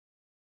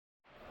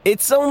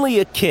It's only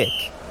a kick,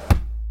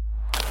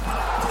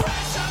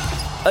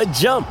 a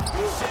jump,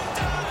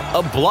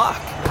 a block.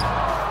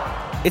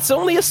 It's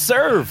only a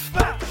serve.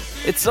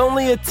 It's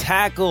only a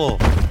tackle,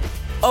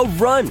 a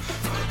run.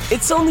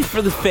 It's only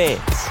for the fans.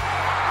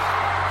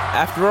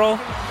 After all,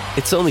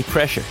 it's only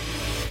pressure.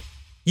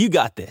 You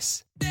got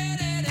this.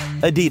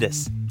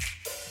 Adidas.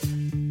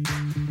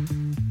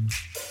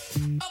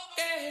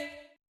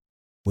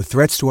 With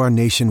threats to our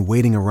nation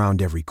waiting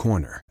around every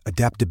corner,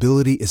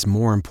 adaptability is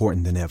more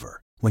important than ever.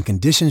 When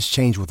conditions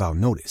change without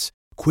notice,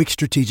 quick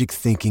strategic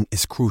thinking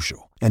is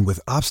crucial. And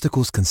with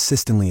obstacles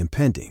consistently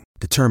impending,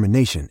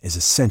 determination is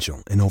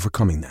essential in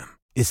overcoming them.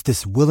 It's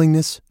this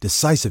willingness,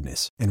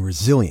 decisiveness, and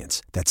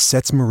resilience that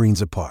sets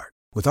Marines apart.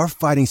 With our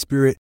fighting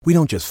spirit, we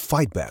don't just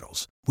fight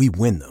battles, we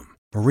win them.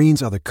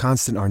 Marines are the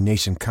constant our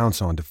nation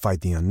counts on to fight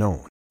the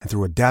unknown. And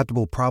through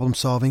adaptable problem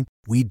solving,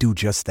 we do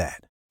just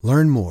that.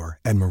 Learn more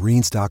at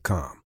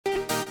marines.com.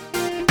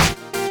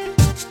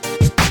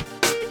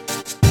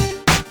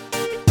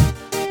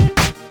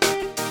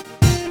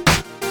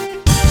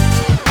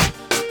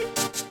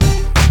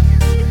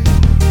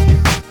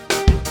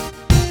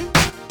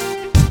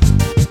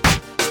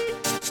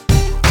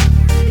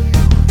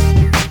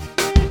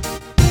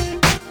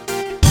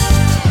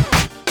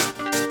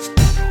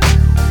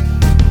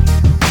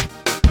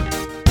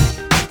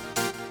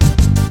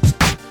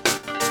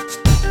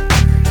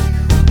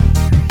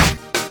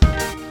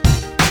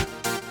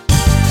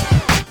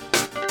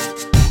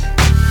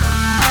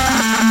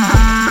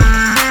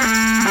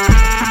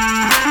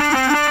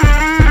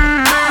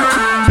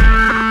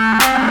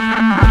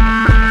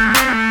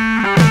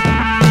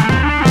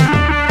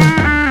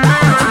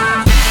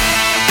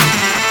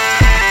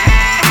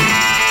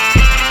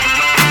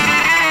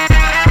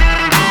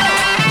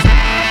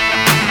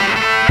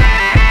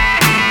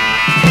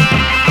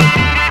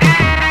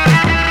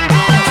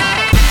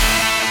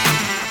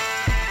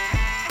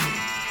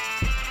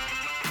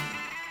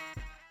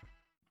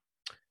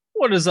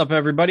 What is up,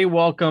 everybody?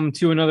 Welcome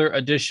to another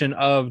edition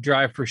of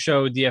Drive for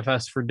Show,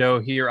 DFS for Dough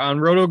here on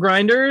Roto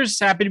Grinders.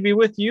 Happy to be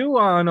with you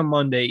on a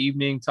Monday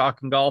evening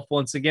talking golf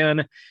once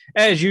again,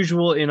 as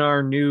usual in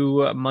our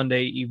new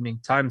Monday evening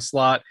time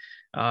slot.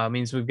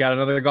 Means we've got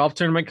another golf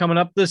tournament coming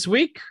up this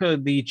week,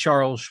 the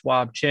Charles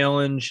Schwab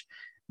Challenge.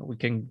 We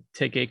can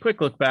take a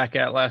quick look back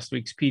at last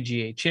week's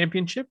PGA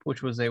Championship,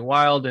 which was a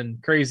wild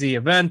and crazy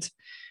event.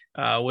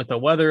 With a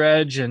weather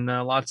edge and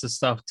lots of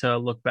stuff to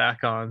look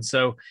back on.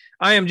 So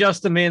I am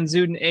Justin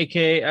Manzuden,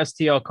 aka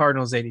STL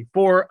Cardinals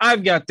 84.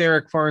 I've got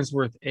Derek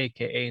Farnsworth,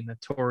 aka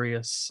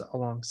Notorious,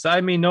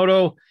 alongside me.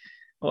 Noto,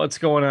 what's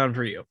going on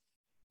for you?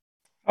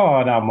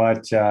 Oh, not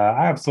much.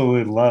 I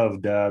absolutely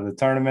loved the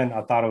tournament.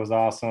 I thought it was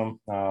awesome.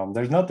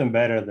 There's nothing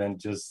better than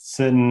just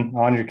sitting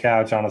on your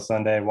couch on a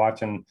Sunday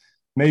watching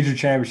major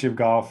championship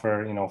golf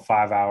for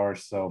 5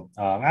 hours. So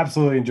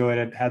absolutely enjoyed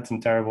it. Had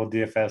some terrible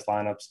DFS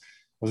lineups.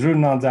 Was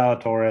rooting on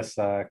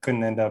Zalatoris,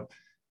 couldn't end up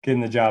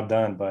getting the job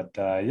done. But,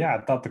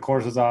 I thought the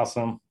course was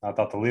awesome. I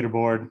thought the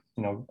leaderboard,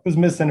 was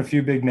missing a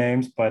few big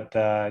names. But,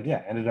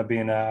 ended up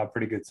being a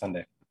pretty good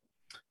Sunday.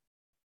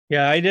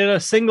 Yeah, I did a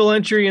single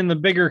entry in the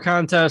bigger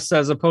contest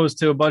as opposed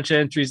to a bunch of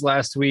entries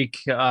last week.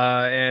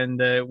 And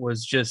it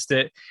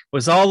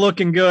was all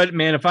looking good.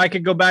 Man, if I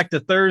could go back to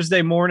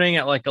Thursday morning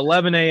at like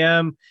 11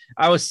 a.m.,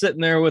 I was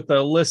sitting there with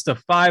a list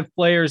of 5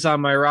 players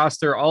on my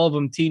roster, all of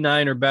them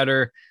T9 or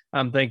better.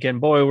 I'm thinking,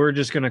 boy, we're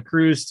just going to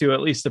cruise to at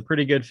least a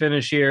pretty good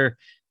finish here.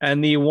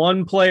 And the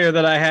one player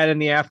that I had in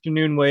the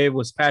afternoon wave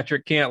was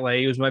Patrick Cantlay.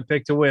 He was my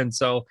pick to win.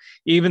 So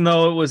even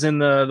though it was in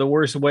the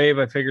worst wave,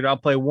 I figured I'll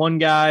play one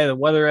guy. The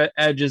weather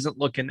edge isn't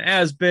looking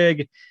as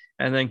big.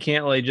 And then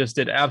Cantlay just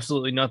did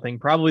absolutely nothing.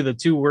 Probably the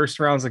 2 worst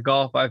rounds of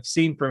golf I've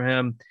seen from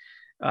him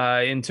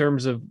in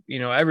terms of,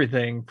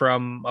 everything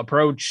from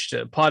approach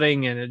to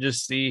putting. And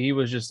he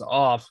was just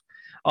off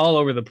all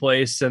over the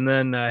place. And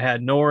then I had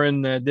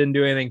Noren that didn't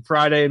do anything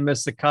Friday and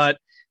missed the cut.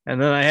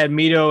 And then I had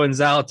Mito and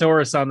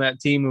Zalatoris on that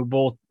team who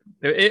both,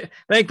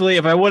 thankfully,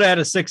 if I would have had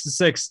a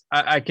 6-6,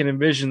 I can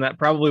envision that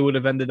probably would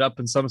have ended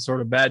up in some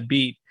sort of bad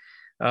beat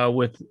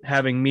with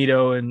having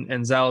Mito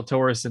and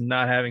Zalatoris and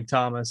not having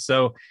Thomas.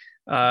 So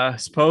I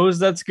suppose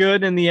that's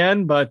good in the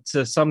end, but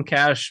some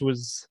cash would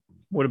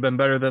have been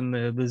better than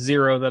the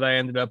 0 that I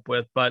ended up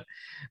with. But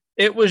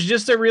it was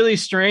just a really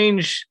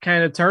strange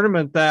kind of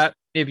tournament that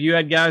if you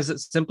had guys that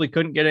simply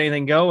couldn't get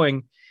anything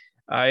going,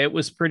 it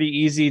was pretty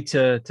easy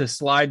to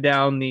slide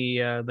down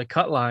the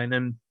cut line.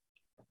 And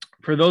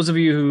for those of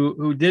you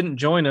who didn't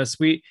join us,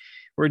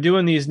 we're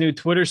doing these new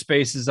Twitter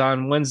spaces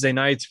on Wednesday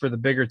nights for the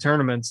bigger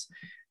tournaments.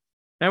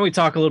 And we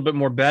talk a little bit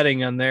more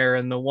betting on there.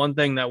 And the one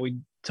thing that we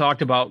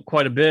talked about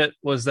quite a bit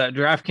was that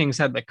DraftKings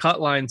had the cut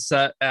line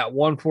set at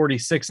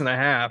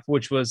 146.5,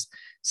 which was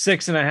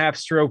 6.5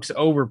 strokes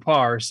over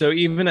par. So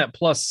even at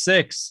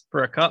 +6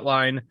 for a cut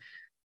line,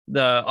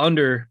 the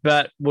under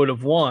bet would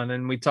have won.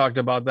 And we talked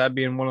about that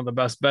being one of the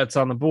best bets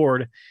on the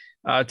board.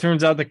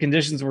 Turns out the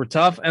conditions were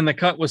tough and the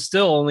cut was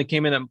still only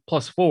came in at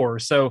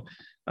 +4. So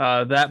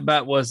That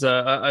bet was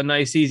a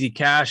nice, easy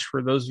cash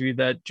for those of you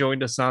that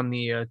joined us on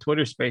the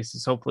Twitter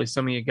Spaces. Hopefully,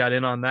 some of you got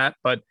in on that.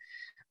 But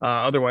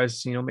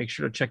otherwise, make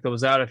sure to check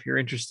those out if you're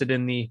interested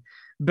in the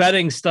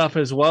betting stuff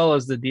as well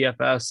as the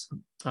DFS.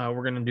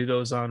 We're going to do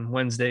those on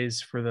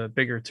Wednesdays for the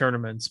bigger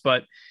tournaments.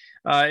 But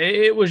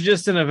it was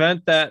just an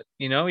event that,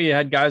 you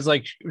had guys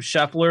like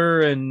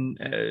Scheffler and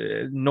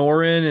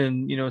Noren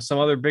and, some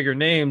other bigger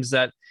names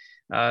that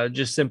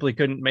just simply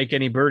couldn't make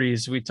any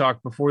birdies. We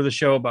talked before the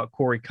show about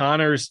Corey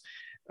Connors.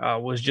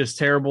 Was just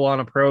terrible on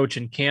approach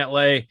and can't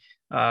lay.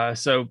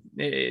 So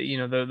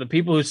the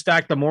people who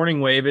stacked the morning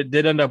wave, it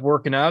did end up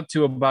working out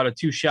to about a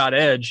 2-shot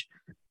edge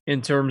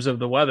in terms of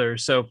the weather.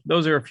 So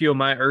those are a few of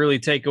my early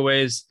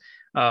takeaways.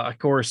 Of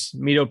course,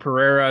 Mito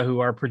Pereira,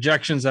 who our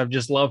projections I've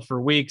just loved for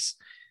weeks.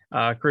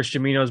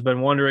 Christian Mino's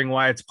been wondering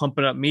why it's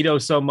pumping up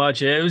Mito so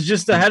much. It was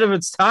just ahead of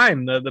its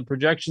time. The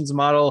projections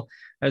model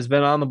has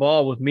been on the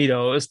ball with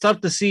Mito. It was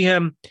tough to see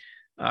him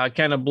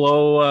kind of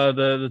blow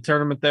the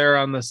tournament there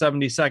on the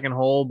 72nd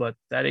hole, but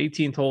that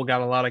 18th hole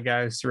got a lot of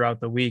guys throughout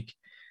the week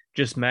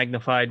just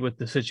magnified with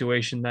the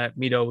situation that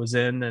Mito was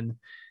in, and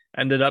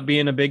ended up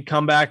being a big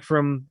comeback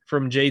from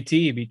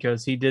JT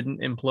because he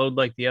didn't implode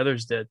like the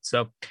others did.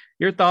 So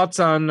your thoughts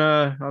on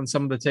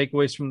some of the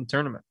takeaways from the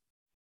tournament?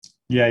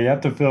 Yeah, you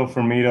have to feel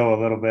for Mito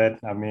a little bit.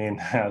 I mean,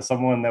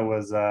 someone that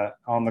was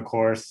on the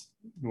course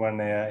when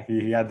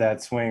he had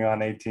that swing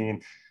on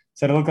 18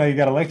 said it looked like he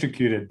got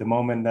electrocuted the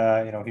moment,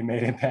 he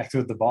made impact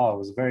with the ball. It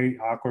was a very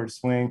awkward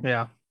swing.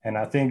 Yeah. And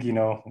I think,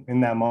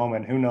 in that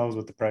moment, who knows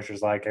what the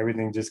pressure's like?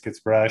 Everything just gets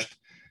brushed.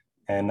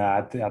 And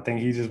I think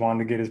he just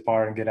wanted to get his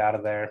part and get out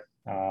of there.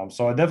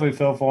 So I definitely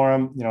feel for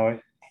him.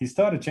 He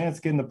still had a chance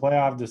to get in the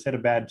playoff, just hit a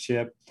bad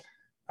chip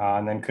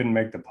and then couldn't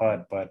make the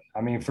putt. But,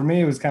 I mean, for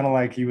me, it was kind of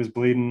like he was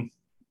bleeding,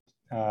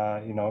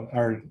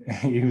 or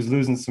he was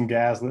losing some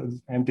gas,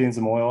 emptying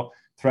some oil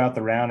throughout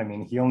the round. I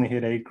mean, he only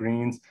hit 8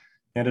 greens.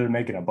 He ended up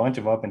making a bunch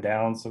of up and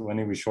downs when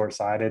he was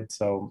short-sighted.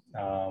 So,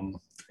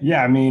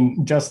 I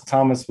mean, Justin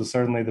Thomas was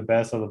certainly the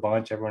best of the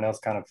bunch. Everyone else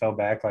kind of fell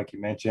back, like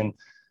you mentioned.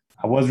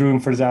 I was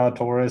rooting for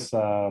Zalatoris.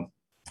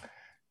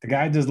 The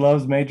guy just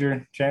loves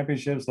major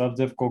championships, loves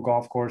difficult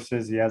golf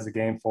courses. He has the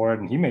game for it,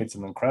 and he made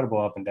some incredible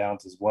up and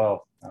downs as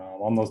well.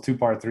 On those 2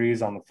 par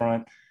 3s on the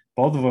front,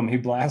 both of them, he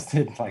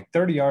blasted like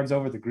 30 yards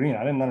over the green.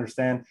 I didn't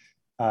understand.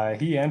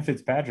 He and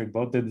Fitzpatrick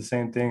both did the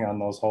same thing on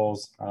those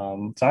holes.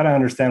 So I don't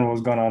understand what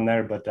was going on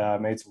there,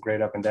 but made some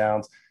great up and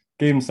downs,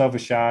 gave himself a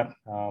shot.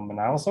 And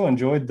I also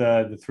enjoyed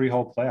the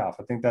 3-hole playoff.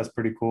 I think that's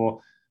pretty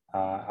cool.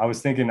 I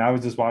was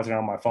just watching it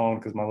on my phone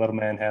because my little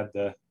man had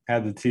the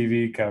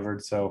TV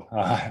covered. So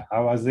I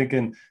was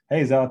thinking,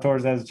 hey,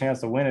 Zalatoris has a chance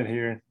to win it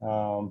here.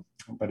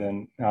 But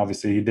then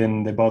obviously he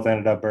didn't. They both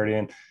ended up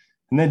birdieing.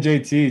 And then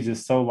JT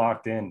just so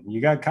locked in.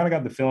 You got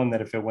the feeling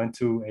that if it went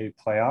to a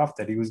playoff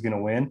that he was going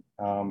to win.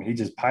 He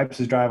just pipes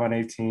his drive on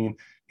 18,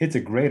 hits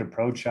a great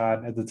approach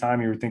shot. At the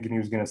time, you were thinking he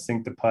was going to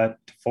sink the putt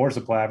to force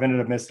a playoff.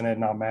 Ended up missing it,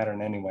 not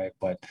mattering anyway.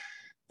 But,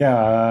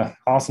 yeah,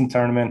 awesome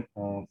tournament.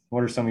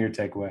 What are some of your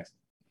takeaways?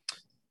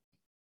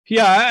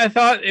 Yeah, I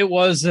thought it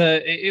was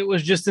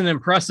just an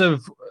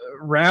impressive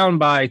round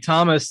by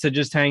Thomas to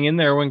just hang in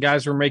there when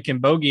guys were making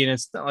bogey, and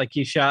it's not like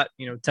he shot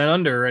 10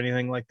 under or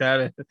anything like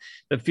that.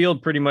 The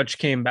field pretty much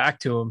came back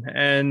to him,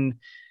 and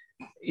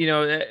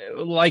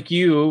like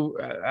you,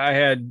 I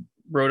had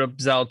wrote up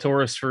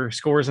Zalatoris for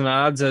scores and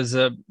odds as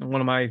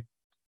one of my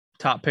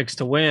top picks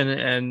to win,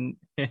 and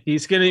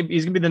he's gonna be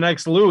the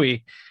next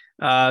Louis.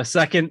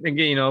 Second,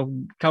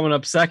 coming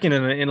up second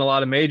in a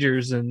lot of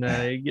majors, and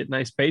you get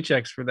nice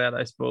paychecks for that,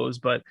 I suppose.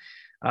 But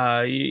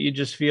you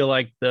just feel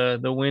like the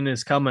win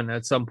is coming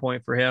at some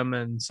point for him,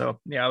 and so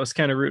I was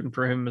kind of rooting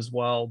for him as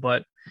well.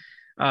 But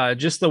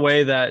just the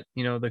way that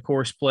the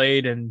course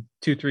played and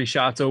 2-3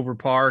 shots over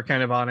par,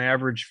 kind of on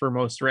average for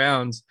most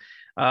rounds,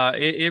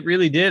 it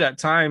really did at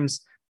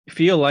times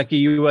feel like a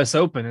U.S.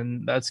 Open,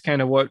 and that's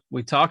kind of what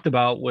we talked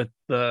about with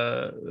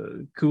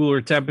the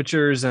cooler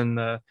temperatures and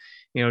the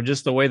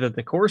just the way that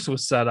the course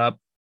was set up,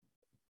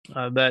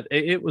 that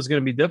it was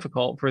going to be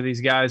difficult for these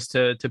guys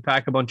to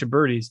pack a bunch of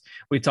birdies.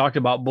 We talked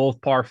about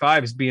both par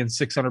 5s being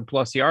 600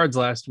 plus yards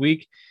last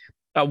week.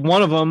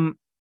 One of them,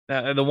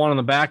 the one on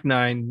the back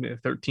 9,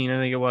 13, I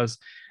think it was,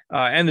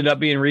 ended up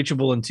being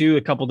reachable in 2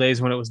 a couple days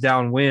when it was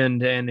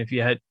downwind. And if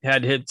you had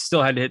to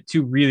hit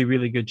 2 really,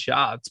 really good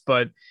shots,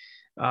 but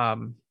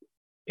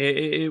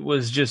it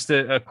was just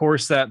a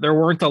course that there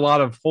weren't a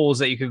lot of holes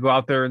that you could go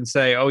out there and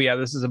say, oh yeah,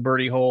 this is a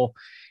birdie hole.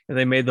 And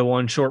they made the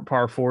one short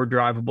par 4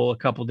 drivable a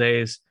couple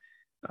days.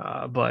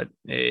 But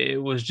it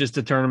was just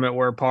a tournament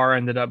where par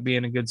ended up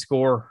being a good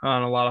score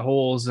on a lot of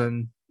holes,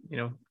 and,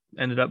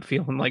 ended up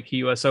feeling like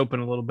US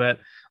Open a little bit.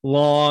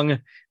 Long,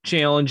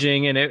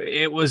 challenging. And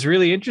it was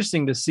really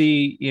interesting to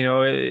see,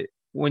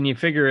 when you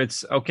figure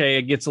it's okay,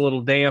 it gets a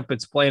little damp,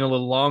 it's playing a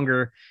little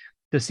longer,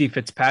 to see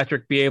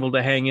Fitzpatrick be able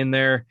to hang in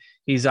there.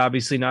 He's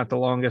obviously not the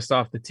longest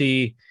off the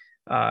tee.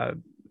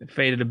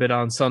 Faded a bit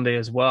on Sunday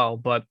as well.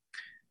 But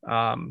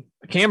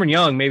Cameron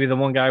Young, maybe the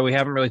one guy we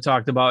haven't really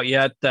talked about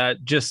yet,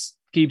 that just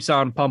keeps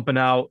on pumping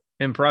out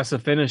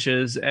impressive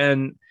finishes.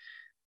 And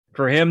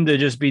for him to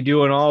just be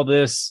doing all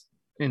this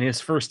in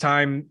his first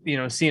time,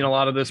 seeing a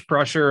lot of this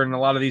pressure and a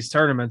lot of these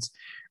tournaments,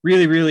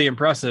 really, really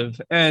impressive.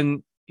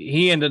 And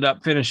he ended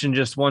up finishing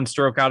just one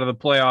stroke out of the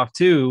playoff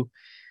too.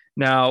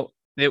 Now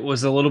it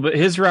was a little bit,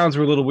 his rounds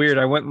were a little weird.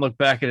 I went and looked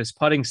back at his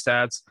putting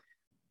stats.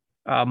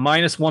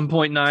 Minus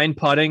 1.9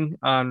 putting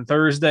on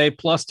Thursday,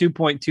 plus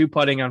 2.2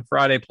 putting on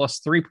Friday, plus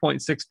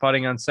 3.6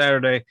 putting on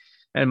Saturday,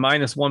 and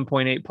minus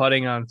 1.8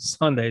 putting on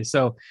Sunday.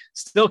 So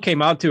still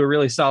came out to a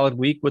really solid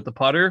week with the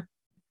putter,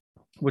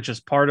 which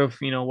is part of,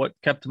 what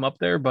kept him up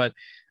there. But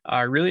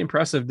really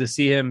impressive to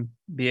see him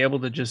be able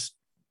to just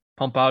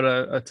pump out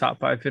a top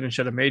 5 finish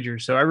at a major.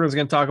 So everyone's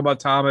going to talk about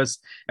Thomas.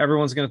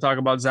 Everyone's going to talk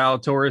about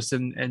Zalatoris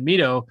and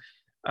Mito.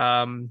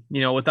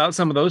 Without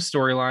some of those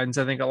storylines,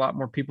 I think a lot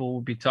more people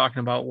will be talking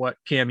about what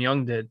Cam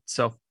Young did.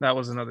 So that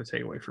was another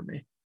takeaway for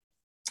me.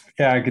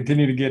 Yeah, I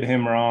continue to get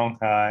him wrong.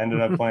 I ended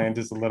up playing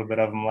just a little bit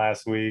of him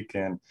last week,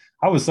 and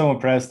I was so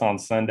impressed on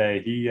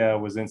Sunday. He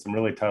was in some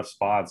really tough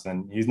spots,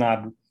 and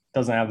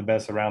doesn't have the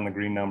best around the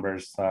green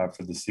numbers for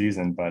the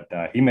season, but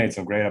he made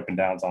some great up and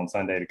downs on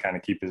Sunday to kind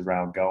of keep his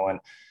round going.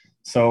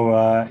 So,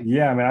 I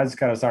just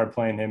kind of started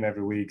playing him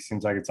every week.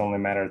 Seems like it's only a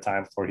matter of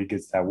time before he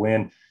gets that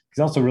win. He's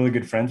also really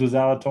good friends with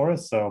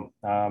Zalatoris, so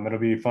it'll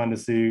be fun to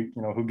see,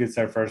 who gets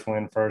their first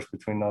win first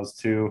between those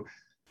two.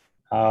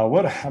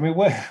 What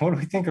do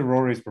we think of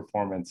Rory's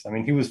performance? I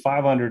mean, he was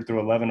 500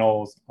 through 11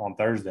 holes on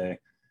Thursday,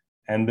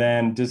 and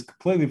then just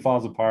completely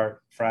falls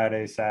apart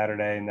Friday,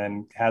 Saturday, and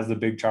then has the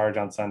big charge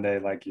on Sunday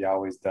like he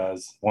always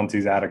does once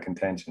he's out of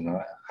contention.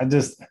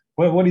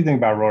 What do you think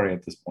about Rory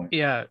at this point?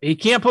 Yeah, he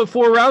can't put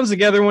 4 rounds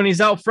together when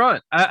he's out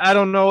front. I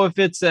don't know if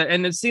it's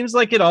and it seems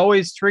like it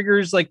always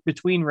triggers like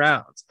between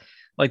rounds.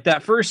 Like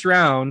that first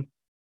round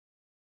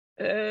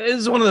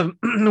is one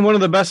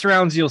of the best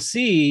rounds you'll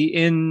see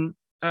in.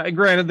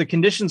 Granted, the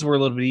conditions were a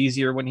little bit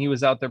easier when he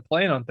was out there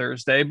playing on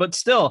Thursday, but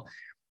still,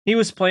 he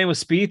was playing with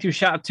Spieth, who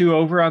shot 2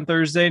 over on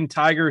Thursday, and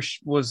Tiger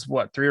was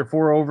 3 or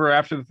 4 over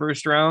after the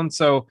first round.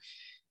 So,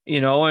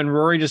 and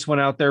Rory just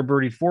went out there,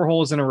 birdied 4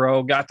 holes in a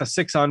row, got to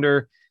 6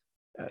 under,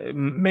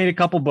 made a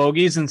couple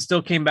bogeys, and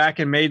still came back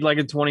and made like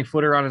a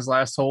 20-footer on his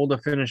last hole to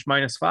finish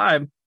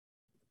 -5.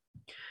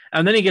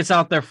 And then he gets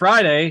out there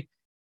Friday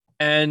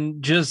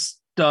and just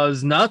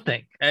does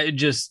nothing.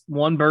 Just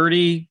 1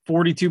 birdie,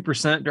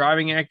 42%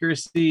 driving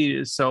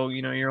accuracy. So,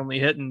 you're only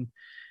hitting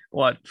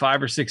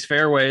 5 or 6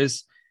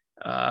 fairways.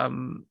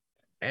 And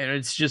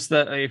it's just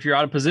that if you're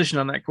out of position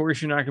on that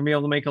course, you're not going to be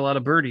able to make a lot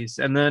of birdies.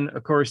 And then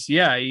of course,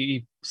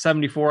 he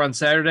 74 on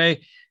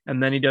Saturday,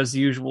 and then he does the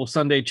usual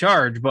Sunday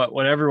charge. But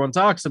what everyone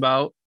talks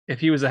about, if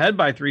he was ahead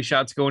by 3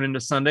 shots going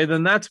into Sunday,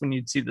 then that's when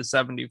you'd see the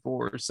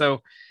 74.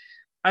 So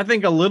I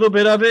think a little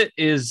bit of it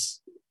is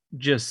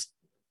just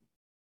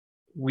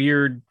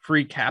weird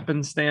freak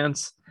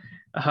happenstance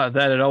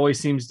that it always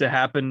seems to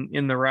happen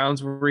in the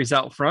rounds where he's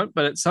out front,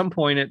 but at some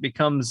point it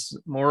becomes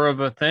more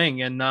of a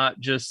thing and not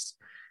just,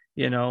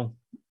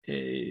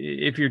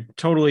 if you're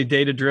totally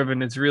data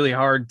driven, it's really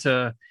hard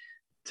to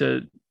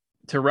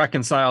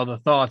reconcile the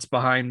thoughts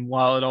behind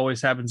while it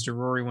always happens to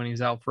Rory when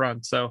he's out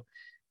front. So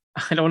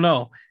I don't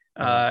know.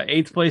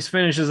 8th place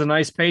finish is a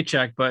nice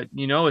paycheck, but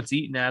it's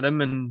eating at him,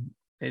 and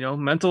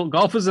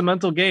golf is a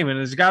mental game, and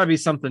there's got to be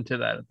something to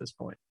that at this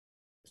point.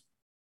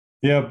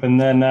 Yep. And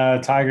then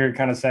Tiger,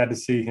 kind of sad to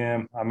see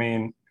him. I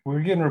mean, we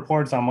were getting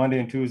reports on Monday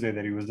and Tuesday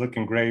that he was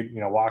looking great,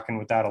 walking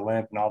without a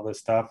limp and all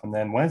this stuff. And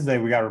then Wednesday,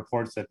 we got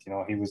reports that,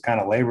 he was kind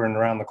of laboring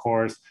around the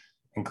course.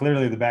 And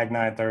clearly the back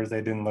 9 Thursday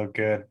didn't look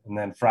good. And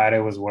then Friday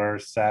was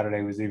worse.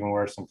 Saturday was even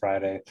worse than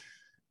Friday.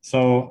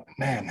 So,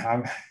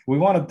 man, we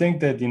want to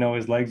think that,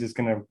 his leg's just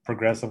going to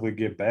progressively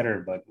get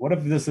better. But what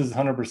if this is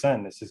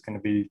 100%? It's just going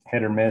to be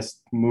hit or miss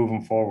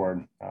moving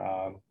forward.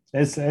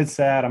 It's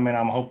sad. I mean,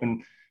 I'm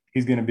hoping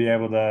he's going to be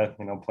able to,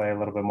 play a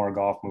little bit more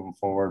golf moving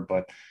forward,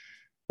 but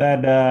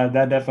that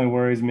definitely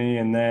worries me.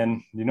 And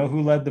then,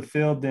 who led the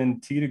field in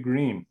tee to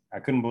green? I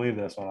couldn't believe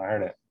this when I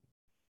heard it.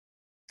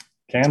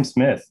 Cam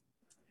Smith.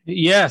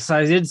 Yes,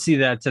 I did see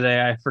that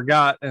today. I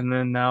forgot. And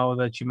then now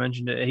that you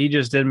mentioned it, he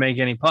just didn't make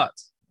any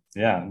putts.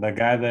 Yeah. The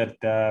guy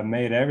that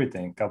made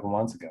everything a couple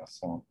months ago.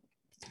 So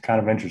kind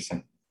of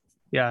interesting.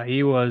 Yeah.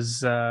 He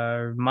was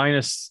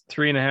minus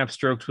 3.5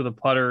 strokes with a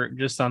putter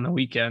just on the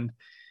weekend.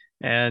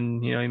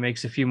 And, he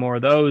makes a few more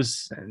of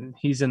those, and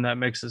he's in that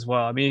mix as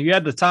well. I mean, you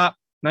had the top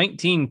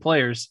 19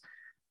 players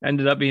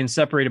ended up being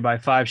separated by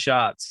 5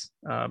 shots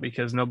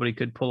because nobody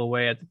could pull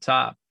away at the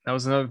top. That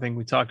was another thing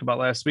we talked about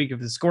last week. If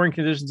the scoring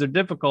conditions are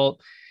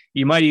difficult,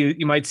 you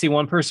might see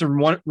one person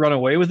run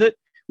away with it,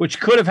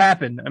 which could have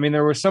happened. I mean,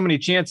 there were so many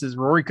chances.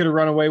 Rory could have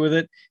run away with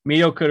it.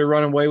 Mito could have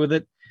run away with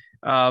it,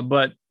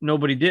 but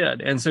nobody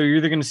did. And so you're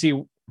either going to see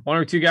 1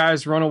 or 2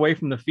 guys run away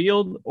from the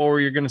field, or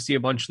you're going to see a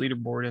bunch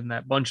leaderboard, and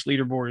that bunch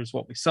leaderboard is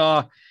what we saw.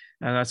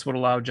 And that's what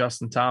allowed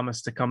Justin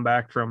Thomas to come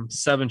back from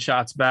 7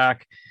 shots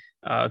back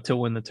to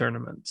win the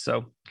tournament.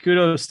 So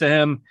kudos to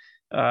him.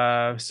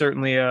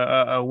 Certainly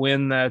a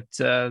win that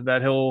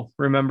he'll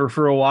remember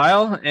for a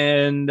while,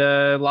 and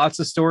lots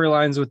of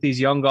storylines with these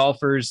young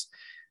golfers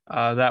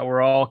that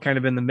were all kind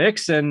of in the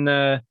mix. And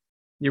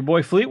your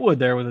boy Fleetwood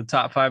there with a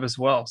top 5 as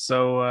well.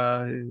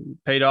 So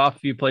paid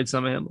off. You played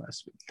some of him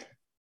last week.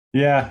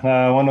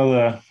 Yeah, one of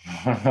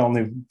the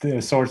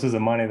only sources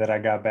of money that I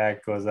got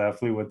back was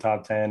Fleetwood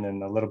top 10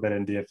 and a little bit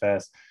in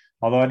DFS.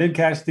 Although I did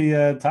catch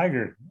the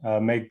Tiger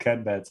make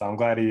cut bet, so I'm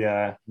glad he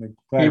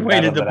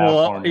waited to pull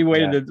up. He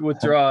waited to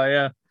withdraw.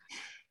 Yeah.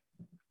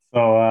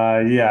 So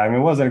I mean,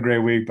 it wasn't a great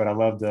week, but I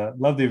loved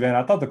the event.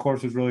 I thought the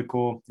course was really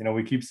cool. You know,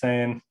 we keep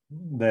saying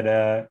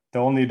that the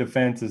only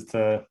defense is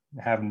to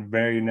have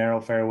very narrow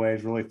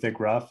fairways, really thick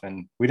rough,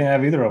 and we didn't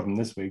have either of them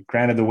this week.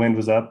 Granted, the wind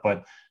was up, but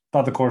I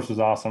thought the course was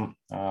awesome.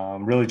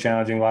 Really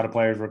challenging. A lot of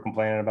players were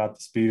complaining about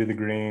the speed of the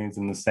greens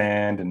and the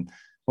sand and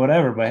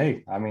whatever, but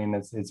hey, I mean,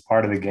 it's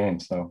part of the game.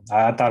 So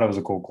I thought it was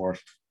a cool course.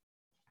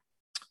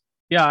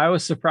 Yeah, I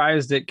was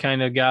surprised it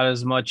kind of got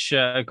as much.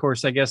 Of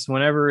course, I guess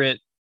whenever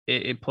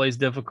it plays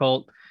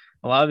difficult,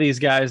 a lot of these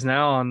guys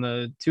now on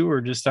the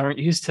tour just aren't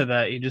used to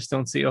that. You just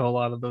don't see a whole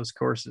lot of those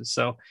courses.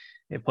 So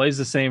it plays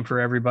the same for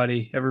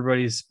everybody.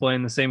 Everybody's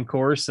playing the same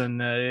course,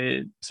 and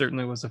it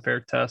certainly was a fair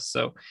test.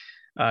 So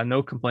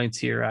no complaints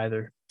here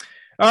either.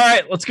 All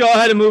right, let's go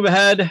ahead and move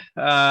ahead.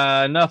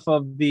 Enough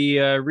of the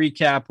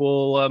recap.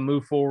 We'll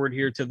move forward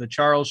here to the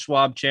Charles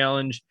Schwab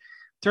Challenge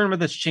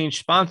tournament that's changed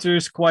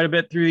sponsors quite a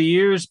bit through the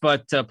years,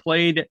 but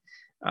played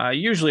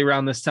usually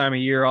around this time of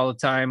year all the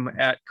time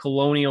at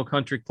Colonial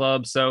Country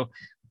Club. So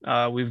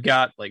we've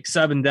got like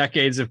 7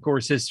 decades of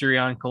course history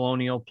on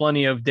Colonial,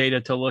 plenty of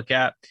data to look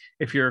at.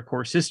 If you're a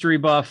course history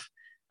buff,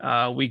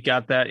 we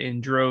got that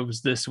in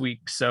droves this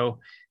week. So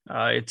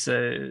it's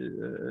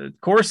a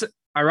course,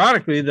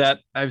 ironically, that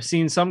I've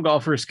seen some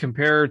golfers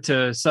compare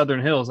to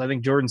Southern Hills. I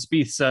think Jordan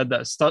Spieth said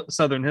that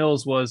Southern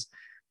Hills was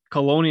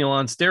Colonial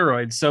on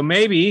steroids. So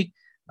maybe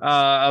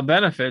a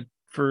benefit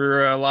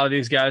for a lot of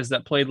these guys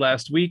that played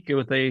last week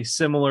with a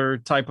similar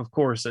type of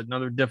course,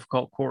 another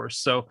difficult course.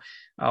 So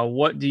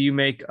what do you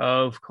make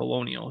of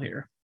Colonial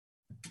here?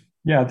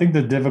 Yeah, I think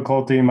the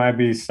difficulty might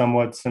be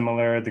somewhat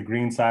similar. The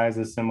green size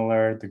is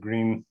similar. The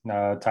green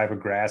type of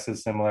grass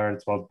is similar.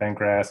 It's both bent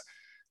grass.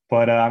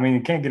 But, I mean,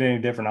 you can't get any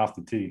different off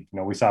the tee. You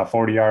know, we saw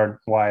 40-yard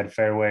wide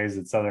fairways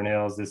at Southern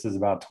Hills. This is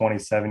about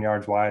 27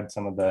 yards wide,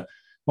 some of the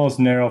most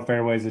narrow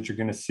fairways that you're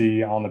going to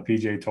see on the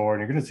PGA Tour. And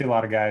you're going to see a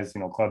lot of guys,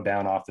 you know, club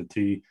down off the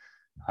tee.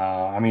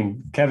 I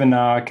mean, Kevin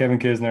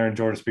Kisner, and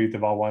Jordan Spieth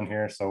have all won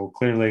here. So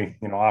clearly,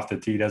 you know, off the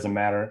tee doesn't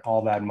matter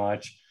all that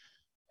much.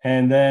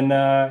 And then,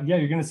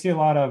 you're going to see a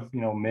lot of, you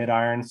know, mid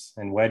irons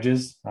and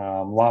wedges,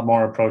 a lot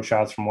more approach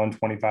shots from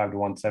 125 to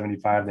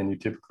 175 than you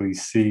typically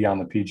see on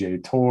the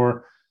PGA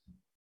Tour.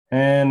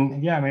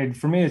 And I mean,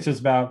 for me, it's just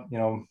about, you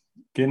know,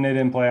 getting it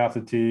in play off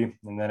the tee,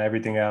 and then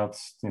everything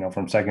else, you know,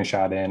 from second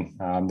shot in.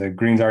 The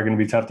greens are going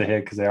to be tough to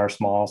hit because they are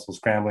small. So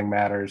scrambling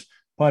matters,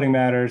 putting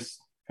matters,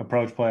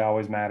 approach play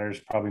always matters,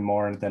 probably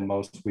more than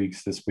most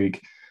weeks this week.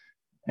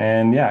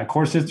 And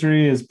course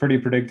history is pretty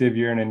predictive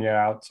year in and year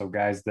out. So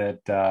guys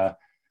that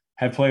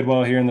have played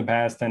well here in the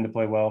past tend to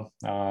play well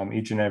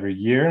each and every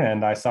year.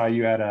 And I saw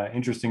you had an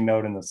interesting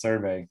note in the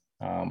survey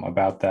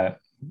about that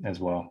as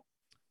well.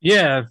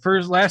 Yeah,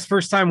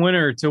 first time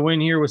winner to win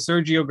here with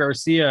Sergio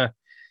Garcia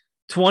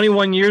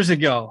 21 years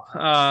ago.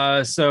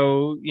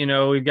 So, you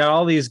know, we've got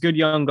all these good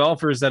young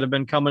golfers that have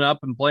been coming up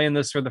and playing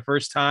this for the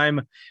first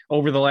time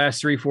over the last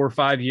 3, 4,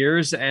 5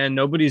 years, and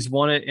nobody's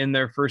won it in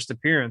their first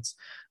appearance.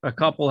 A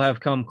couple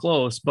have come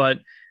close, but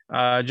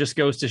just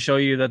goes to show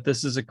you that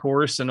this is a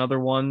course,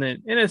 another one that,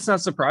 and it's not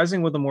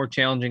surprising with a more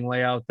challenging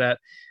layout, that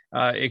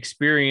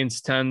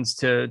experience tends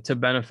to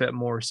benefit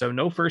more. So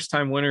no first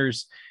time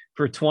winners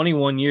for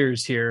 21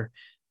 years here.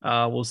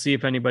 We'll see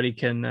if anybody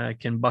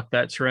can buck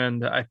that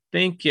trend. I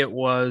think it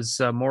was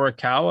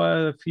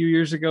Morikawa a few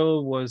years ago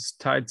was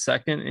tied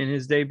second in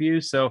his debut.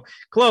 So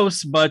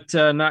close, but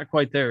not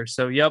quite there.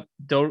 So, yep,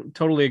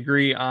 totally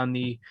agree on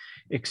the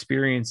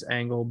experience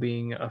angle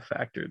being a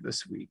factor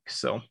this week.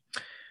 So,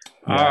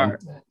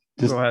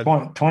 just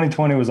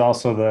 2020 was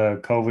also the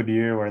COVID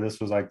year where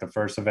this was like the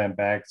first event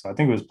back. So I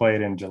think it was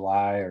played in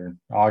July or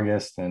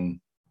August,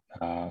 and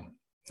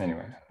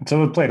anyway,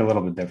 so it played a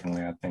little bit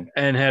differently, I think,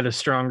 and had a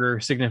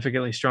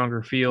significantly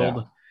stronger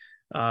field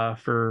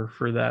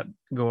for that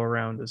go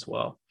around as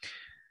well.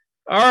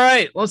 All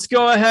right, let's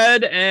go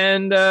ahead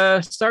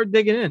and start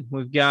digging in.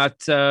 We've got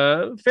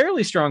a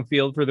fairly strong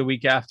field for the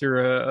week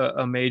after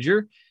a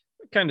major.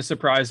 It kind of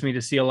surprised me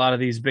to see a lot of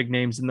these big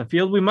names in the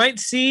field. We might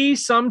see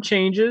some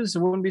changes. I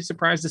wouldn't be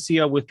surprised to see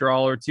a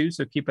withdrawal or two,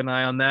 so keep an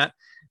eye on that.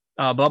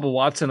 Bubba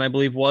Watson, I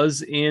believe,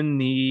 was in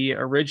the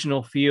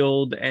original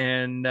field,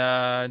 and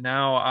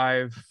now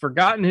I've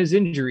forgotten his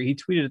injury. He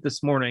tweeted it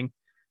this morning.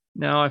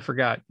 Now I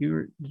forgot.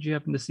 Did you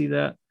happen to see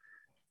that?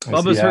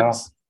 Bubba's hurt.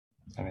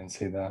 I didn't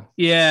see that.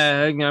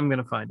 Yeah, I'm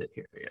gonna find it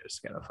here. I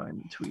just gotta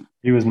find the tweet.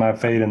 He was my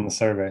fade in the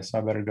survey, so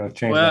I better go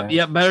change that.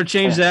 Yeah, better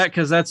change that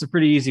because that's a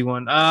pretty easy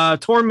one.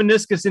 Torn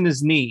meniscus in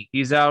his knee.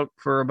 He's out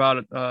for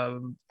about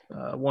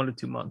 1 to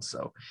 2 months.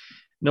 So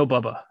no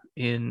Bubba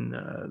in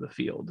the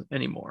field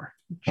anymore.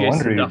 I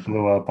wonder he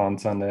blew up on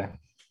Sunday.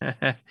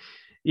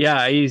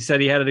 Yeah, he said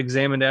he had it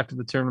examined after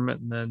the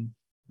tournament, and then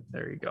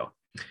there you go.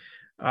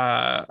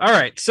 All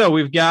right, so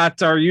we've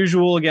got our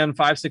usual, again,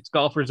 5-6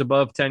 golfers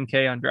above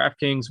 10K on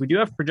DraftKings. We do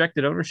have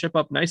projected ownership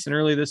up nice and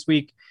early this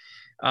week.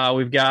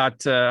 We've got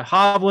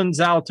Hovland,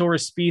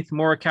 Zalatoris, Spieth,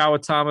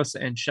 Morikawa, Thomas,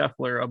 and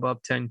Scheffler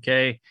above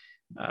 10K,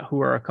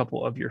 who are a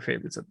couple of your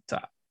favorites at the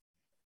top.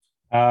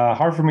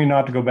 Hard for me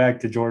not to go back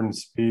to Jordan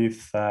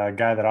Spieth, a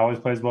guy that always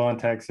plays well in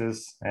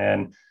Texas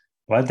and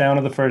let down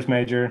to the first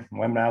major,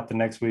 went out the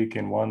next week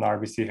and won the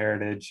RBC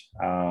Heritage.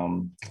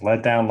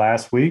 Let down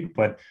last week,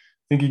 but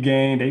I think he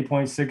gained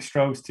 8.6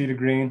 strokes tee to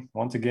green.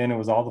 Once again, it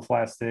was all the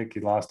flat stick.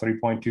 He lost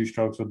 3.2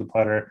 strokes with the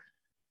putter.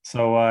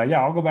 So,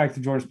 I'll go back to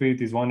Jordan Spieth.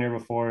 He's 1 year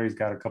before. He's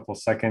got a couple of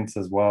seconds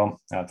as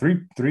well.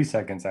 Three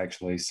seconds,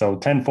 actually. So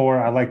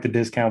 10-4, I like the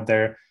discount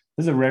there.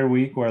 This is a rare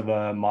week where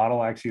the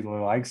model actually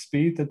likes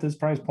Spieth at this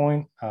price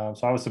point. So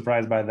I was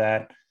surprised by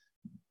that.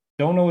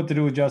 Don't know what to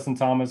do with Justin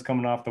Thomas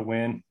coming off the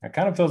win. It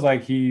kind of feels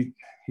like he's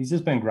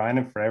just been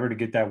grinding forever to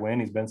get that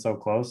win. He's been so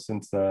close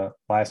since the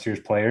last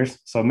year's Players.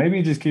 So maybe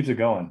he just keeps it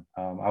going.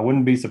 I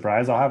wouldn't be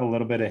surprised. I'll have a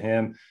little bit of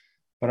him,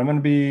 but I'm going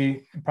to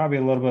be probably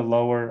a little bit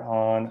lower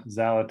on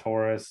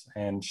Zalatoris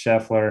and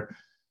Scheffler.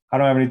 I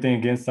don't have anything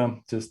against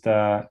them. Just,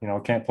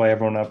 can't play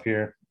everyone up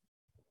here.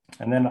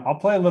 And then I'll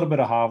play a little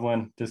bit of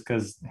Hovland just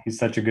because he's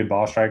such a good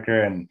ball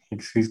striker and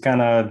he's kind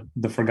of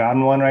the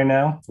forgotten one right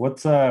now.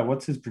 What's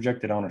his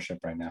projected ownership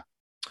right now?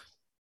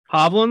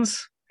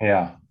 Hovland's?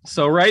 Yeah.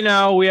 So right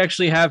now we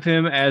actually have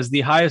him as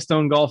the highest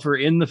owned golfer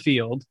in the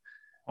field.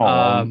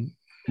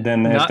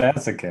 Then if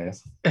that's the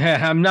case,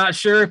 I'm not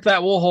sure if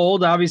that will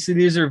hold. Obviously,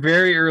 these are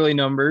very early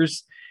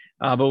numbers,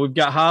 but we've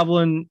got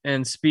Hovland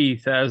and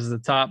Spieth as the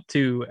top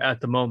two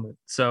at the moment.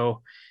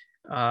 So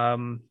I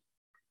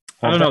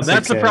don't know.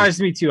 That surprised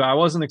me too. I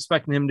wasn't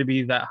expecting him to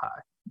be that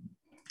high.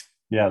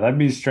 Yeah, that'd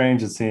be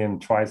strange to see him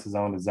twice as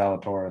owned as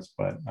Zalatoris,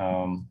 but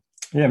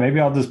maybe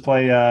I'll just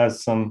play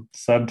some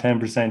sub 10%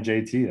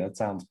 JT. That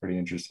sounds pretty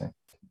interesting.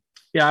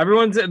 Yeah,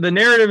 the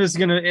narrative is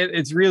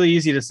it's really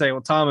easy to say,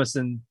 well, Thomas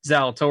and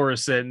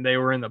Zalatoris and they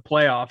were in the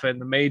playoff and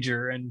the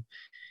major, and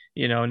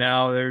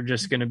now they're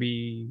just going to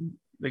be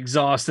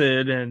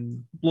exhausted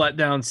and let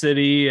down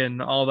city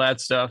and all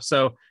that stuff.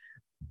 So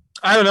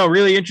I don't know,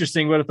 really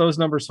interesting. But if those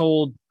numbers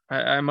hold,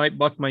 I might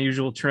buck my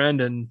usual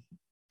trend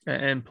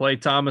and play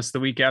Thomas the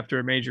week after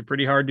a major.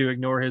 Pretty hard to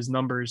ignore his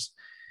numbers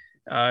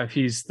if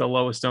he's the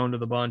lowest owned of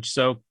the bunch.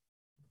 So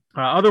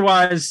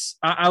otherwise,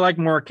 I like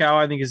Morikawa.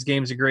 I think his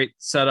game's a great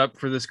setup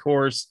for this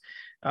course.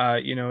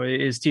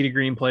 His tee to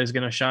green play is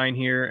going to shine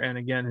here. And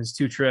again, his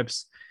two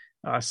trips,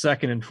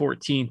 2nd and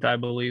 14th, I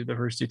believe, the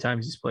first two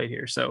times he's played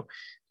here. So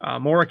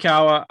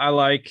Morikawa I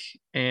like,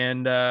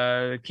 and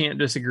can't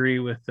disagree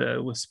with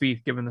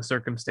Spieth given the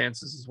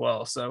circumstances as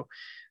well. So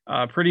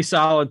pretty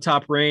solid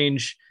top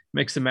range.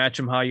 Mix and match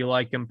them how you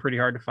like them. Pretty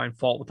hard to find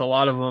fault with a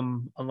lot of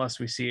them unless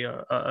we see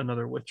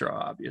another withdrawal,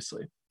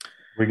 obviously.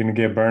 We're going to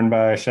get burned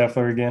by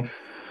Scheffler again?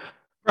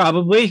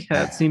 Probably.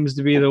 That seems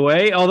to be the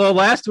way. Although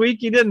last week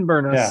he didn't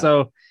burn us. Yeah,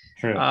 so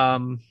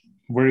true.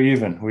 We're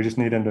even. We just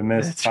need him to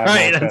miss.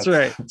 That's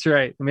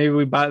right.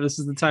 Maybe this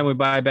is the time we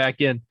buy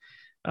back in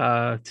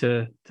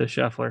to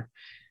Scheffler.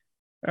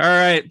 All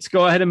right, let's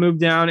go ahead and move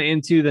down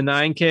into the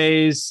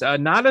 9Ks.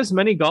 Not as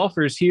many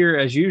golfers here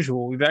as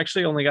usual. We've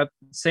actually only got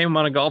the same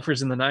amount of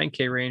golfers in the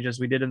 9K range as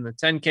we did in the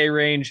 10K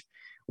range.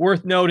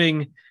 Worth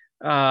noting,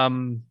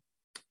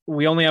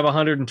 we only have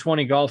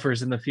 120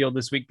 golfers in the field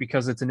this week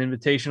because it's an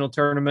invitational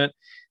tournament.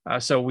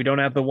 So we don't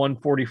have the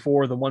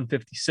 144, the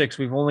 156.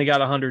 We've only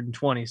got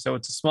 120. So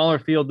it's a smaller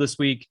field this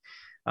week.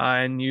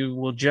 And you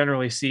will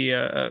generally see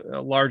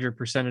a larger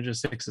percentage of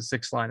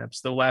 6-6 lineups.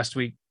 Though last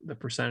week, the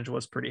percentage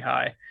was pretty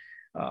high.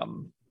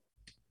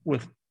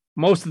 With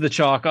most of the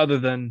chalk other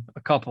than a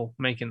couple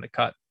making the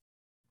cut.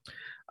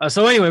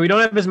 So anyway, we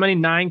don't have as many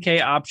 9K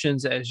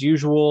options as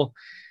usual.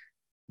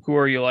 Who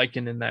are you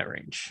liking in that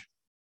range?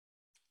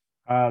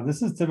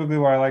 This is typically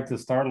where I like to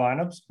start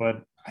lineups,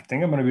 but I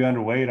think I'm going to be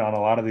underweight on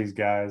a lot of these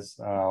guys.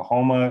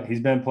 Homa,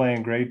 he's been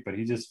playing great, but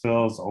he just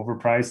feels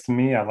overpriced to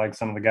me. I like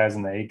some of the guys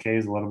in the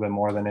 8Ks a little bit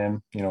more than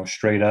him,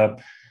 straight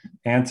up.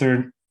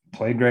 Answered,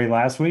 played great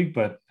last week,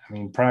 but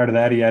prior to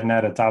that, he hadn't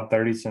had a top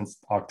 30 since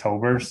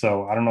October.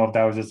 So I don't know if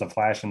that was just a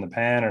flash in the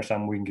pan or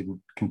something we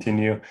can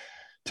continue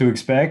to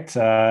expect.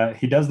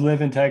 He does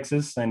live in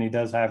Texas, and he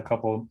does have a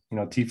couple,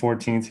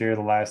 T14s here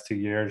the last 2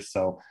 years.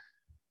 So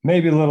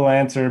maybe a little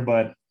answer,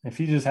 but if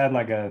he just had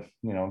like a,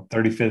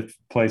 35th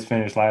place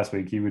finish last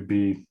week, he would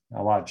be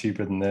a lot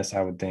cheaper than this,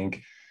 I would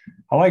think.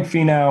 I like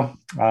Finau.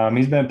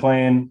 He's been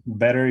playing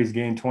better. He's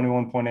gained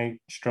 21.8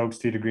 strokes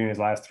tee to green his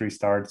last 3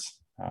 starts.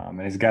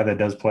 And he's a guy that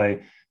does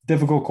play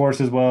difficult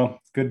course as well.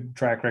 Good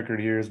track record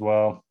here as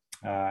well.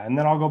 And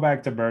then I'll go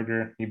back to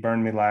Berger. He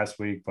burned me last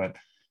week, but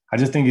I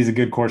just think he's a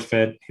good course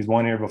fit. He's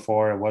 1 year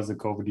before. It was the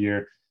COVID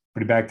year,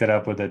 but he backed it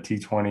up with a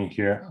T20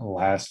 here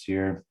last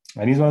year.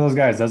 And he's one of those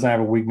guys, doesn't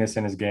have a weakness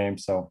in his game.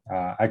 So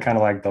I kind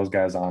of like those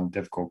guys on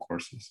difficult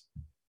courses.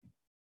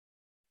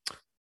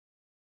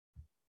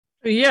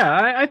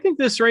 Yeah, I think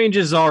this range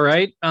is all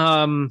right.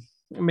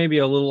 Maybe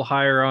a little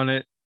higher on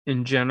it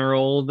in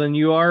general than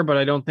you are, but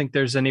I don't think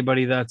there's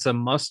anybody that's a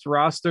must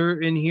roster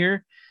in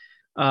here.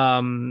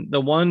 The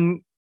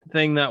one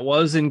thing that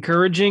was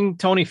encouraging,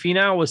 Tony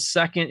Finau was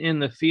second in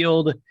the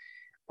field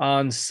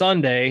on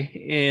Sunday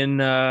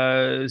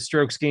in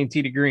strokes gained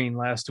tee to green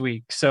last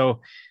week.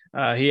 So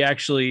he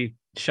actually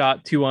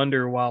shot 2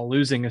 under while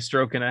losing a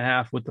stroke and a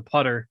half with the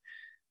putter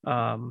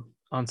on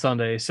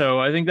Sunday. So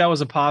I think that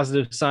was a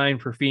positive sign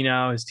for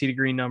Finau. His tee to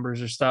green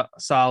numbers are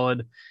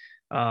solid.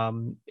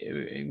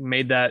 It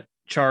made that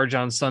charge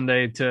on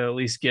Sunday to at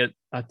least get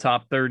a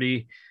top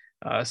 30.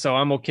 So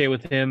I'm okay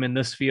with him in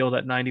this field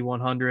at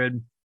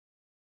 9,100.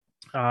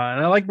 And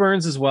I like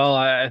Burns as well.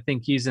 I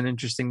think he's an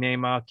interesting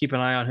name. I'll keep an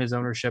eye on his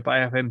ownership. I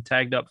have him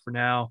tagged up for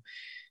now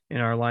in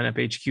our lineup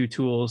HQ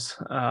tools.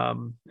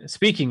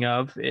 Speaking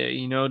of,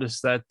 you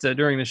notice that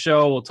during the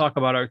show, we'll talk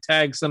about our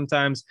tags.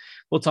 Sometimes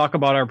we'll talk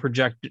about our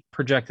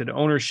projected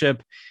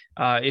ownership.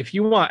 If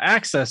you want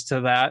access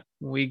to that,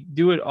 we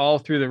do it all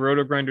through the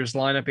Roto Grinders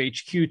lineup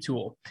HQ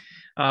tool.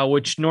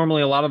 Which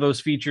normally a lot of those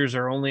features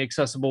are only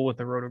accessible with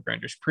the Roto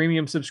Grinders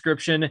premium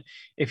subscription.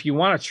 If you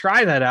want to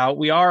try that out,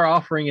 we are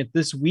offering it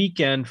this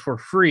weekend for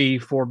free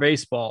for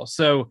baseball.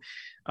 So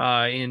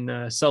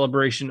in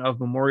celebration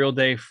of Memorial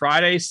Day,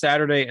 Friday,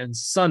 Saturday, and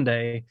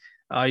Sunday,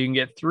 you can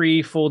get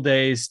 3 full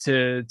days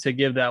to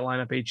give that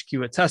lineup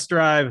HQ a test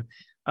drive.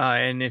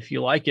 And if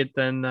you like it,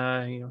 then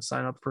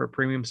sign up for a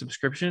premium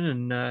subscription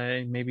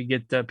and maybe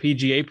get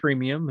PGA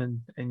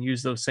premium and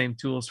use those same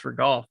tools for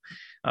golf.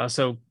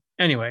 So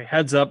anyway,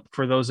 heads up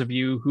for those of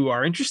you who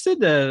are interested.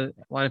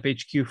 Lineup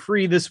HQ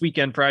free this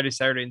weekend, Friday,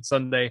 Saturday, and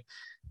Sunday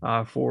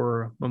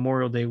for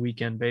Memorial Day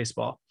weekend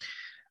baseball.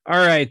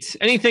 All right.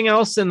 Anything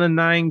else in the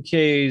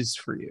 9Ks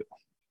for you?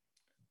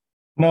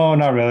 No,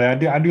 not really.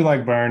 I do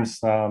like Burns.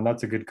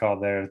 That's a good call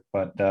there.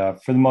 But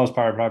for the most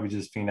part, probably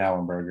just Finau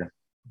and Berger.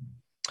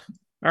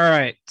 All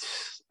right.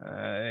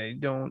 I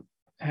don't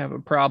have a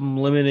problem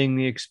limiting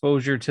the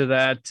exposure to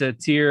that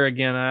tier.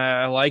 Again,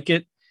 I like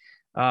it.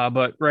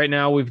 But right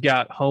now we've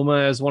got Homa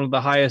as one of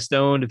the highest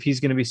owned. If he's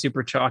going to be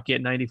super chalky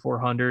at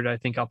 9,400, I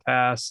think I'll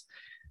pass.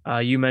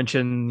 You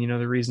mentioned,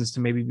 the reasons to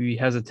maybe be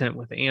hesitant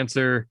with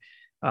Answer,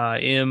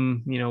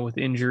 with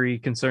injury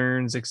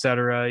concerns,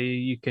 etc.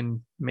 You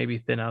can maybe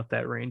thin out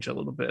that range a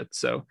little bit.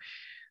 So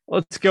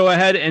let's go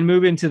ahead and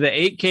move into the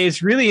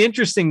 8Ks. Really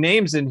interesting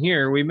names in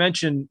here. We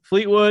mentioned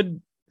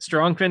Fleetwood,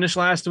 strong finish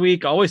last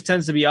week, always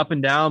tends to be up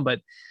and down,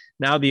 but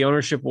now the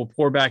ownership will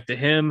pour back to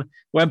him.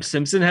 Webb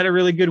Simpson had a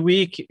really good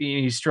week.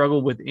 He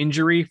struggled with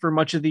injury for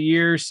much of the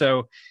year.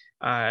 So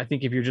I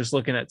think if you're just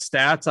looking at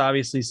stats,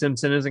 obviously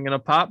Simpson isn't going to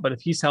pop, but if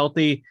he's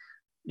healthy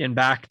and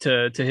back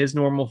to his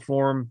normal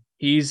form,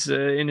 he's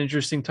an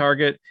interesting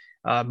target.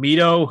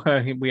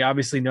 Mito, we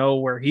obviously know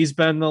where he's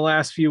been the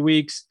last few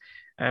weeks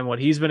and what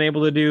he's been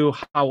able to do.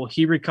 How will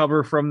he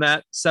recover from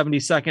that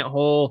 72nd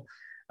hole?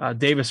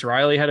 Davis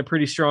Riley had a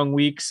pretty strong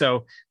week.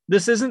 So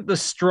this isn't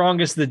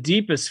the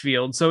deepest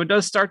field. So it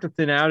does start to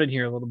thin out in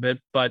here a little bit,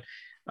 but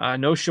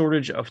no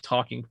shortage of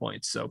talking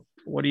points. So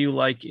what do you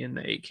like in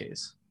the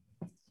 8Ks?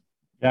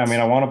 Yeah,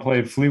 I want to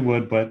play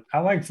Fleetwood, but I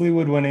like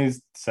Fleetwood when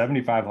he's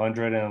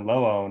 7,500 and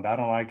low owned. I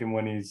don't like him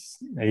when he's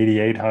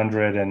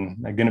 8,800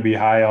 and going to be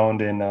high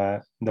owned in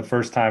the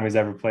first time he's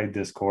ever played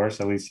this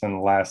course, at least in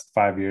the last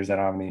 5 years. I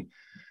don't have any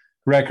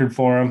record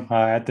for him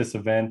at this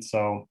event.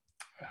 So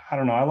I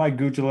don't know. I like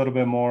Gooch a little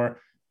bit more.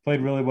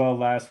 Played really well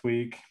last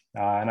week.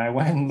 And I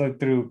went and looked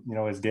through,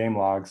 his game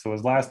log. So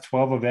his last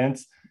 12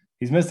 events,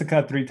 he's missed the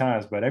cut 3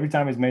 times, but every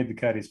time he's made the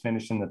cut, he's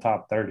finished in the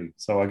top 30.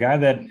 So a guy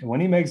that when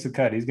he makes the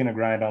cut, he's going to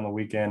grind on the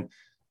weekend.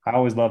 I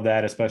always love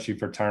that, especially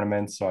for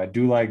tournaments. So I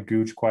do like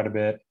Gooch quite a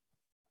bit.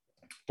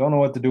 Don't know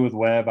what to do with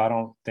Webb. I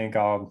don't think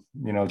I'll,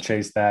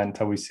 chase that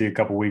until we see a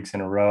couple weeks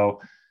in a row.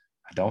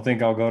 I don't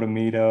think I'll go to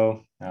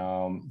Mito.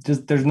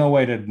 Just there's no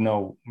way to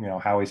know,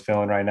 how he's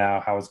feeling right now,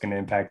 how it's going to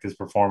impact his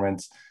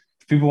performance.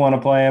 If people want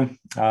to play him,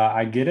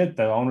 I get it.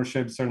 The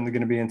ownership is certainly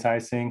going to be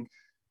enticing.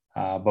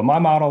 But my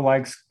model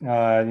likes,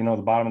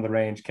 the bottom of the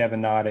range,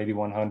 Kevin Na,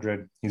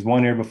 8,100. He's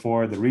won here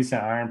before. The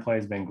recent iron play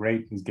has been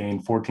great. He's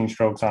gained 14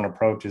 strokes on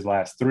approach his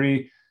last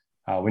 3.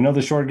 We know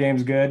the short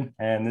game's good,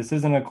 and this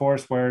isn't a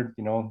course where,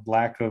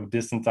 lack of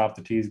distance off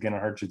the tee is going to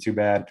hurt you too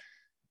bad.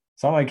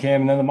 So I like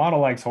him. And then the model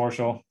likes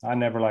Horschel. I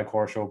never like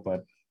Horschel,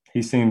 but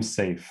he seems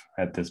safe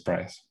at this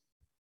price.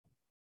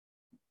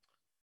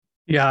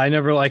 Yeah, I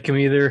never like him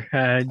either.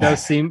 It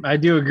does seem, I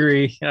do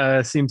agree,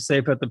 seems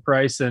safe at the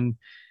price, and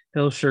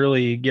he'll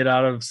surely get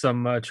out of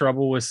some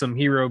trouble with some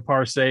hero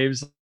par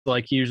saves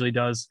like he usually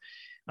does,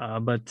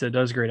 but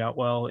does grade out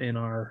well in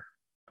our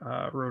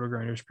Roto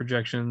Grinders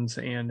projections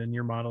and in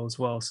your model as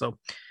well. So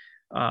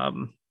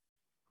bottom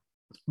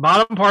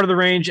part of the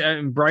range,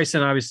 and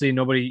Bryson, obviously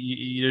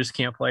you just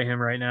can't play him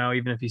right now,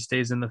 even if he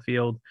stays in the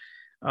field,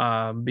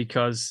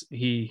 because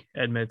he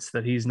admits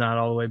that he's not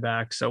all the way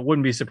back. So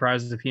wouldn't be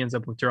surprised if he ends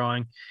up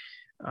withdrawing.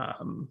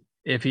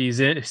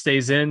 If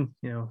stays in,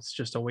 it's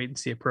just a wait and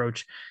see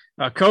approach.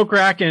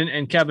 Kokrak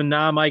and Kevin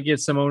Na might get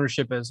some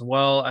ownership as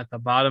well at the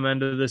bottom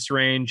end of this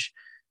range.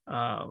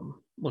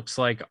 Looks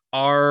like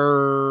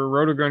our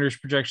Roto Grinders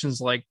projections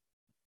like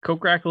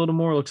Coke Rack a little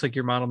more. Looks like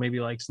your model maybe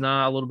likes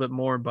a little bit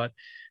more, but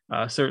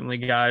certainly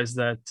guys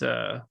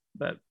that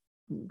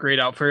grade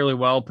out fairly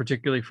well,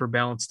 particularly for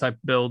balanced type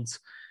builds.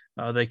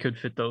 They could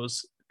fit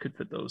those.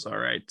 All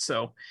right.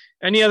 So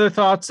any other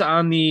thoughts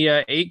on the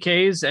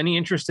 8Ks? Any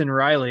interest in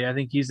Riley? I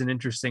think he's an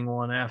interesting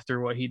one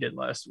after what he did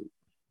last week.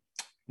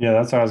 Yeah,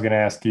 that's what I was going to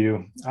ask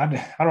you. I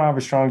don't have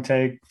a strong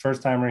take.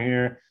 First timer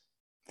here,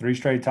 3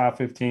 straight top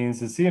 15s.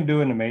 To see him do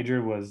it in the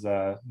major was,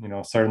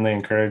 certainly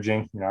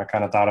encouraging. I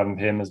kind of thought of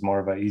him as more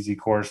of an easy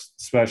course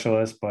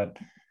specialist, but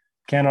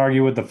can't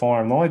argue with the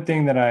form. The only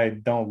thing that I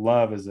don't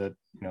love is that,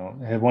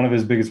 one of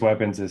his biggest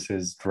weapons is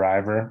his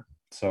driver.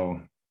 So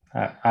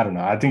I don't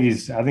know. I think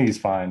he's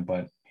fine,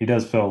 but he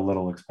does feel a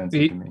little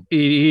expensive to me.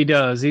 He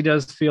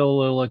does feel a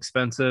little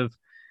expensive.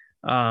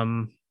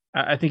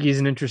 I think he's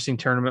an interesting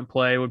tournament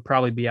play. Would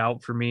probably be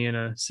out for me in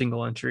a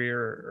single entry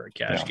or a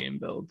cash game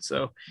build.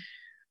 So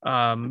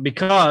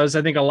because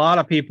I think a lot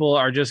of people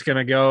are just going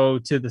to go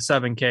to the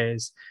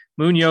 7Ks.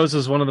 Munoz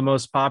was one of the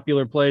most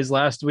popular plays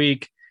last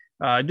week.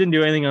 Didn't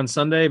do anything on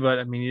Sunday, but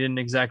I mean, he didn't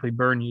exactly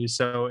burn you.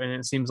 So, and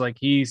it seems like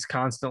he's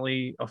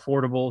constantly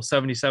affordable,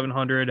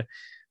 7,700.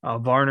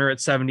 Varner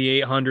at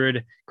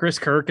 7,800. Chris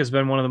Kirk has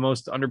been one of the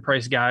most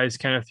underpriced guys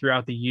kind of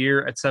throughout the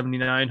year at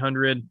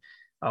 7,900.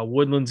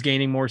 Woodland's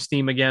gaining more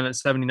steam again at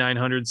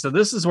 7,900. So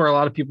this is where a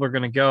lot of people are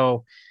going to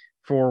go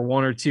for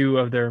one or two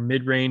of their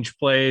mid-range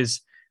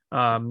plays.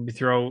 You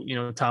throw,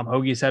 Tom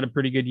Hoagie's had a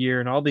pretty good year,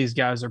 and all these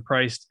guys are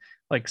priced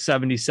like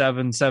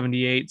 77,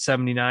 78,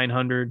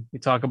 7,900. We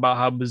talk about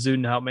how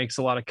Bezuidenhout makes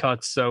a lot of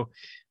cuts. So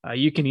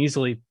you can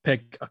easily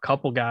pick a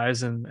couple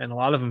guys, and a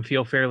lot of them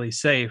feel fairly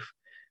safe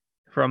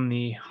from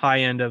the high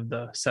end of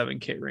the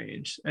 7K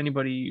range.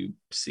 Anybody you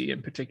see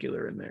in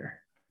particular in there?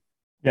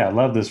 Yeah, I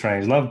love this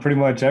range. Love pretty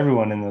much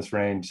everyone in this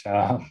range.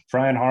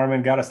 Brian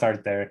Harman, got to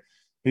start there.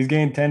 He's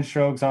gained 10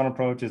 strokes on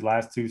approach his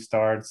last 2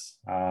 starts.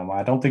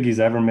 I don't think he's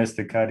ever missed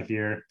a cut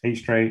here. 8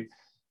 straight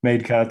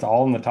made cuts,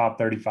 all in the top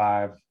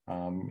 35.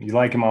 You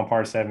like him on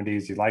par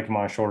 70s. You like him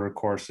on shorter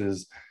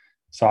courses.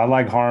 So I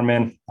like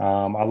Harman.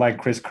 I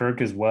like Chris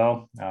Kirk as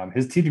well.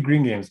 His tee to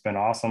green game has been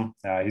awesome.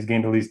 He's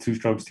gained at least 2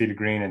 strokes tee to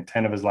green in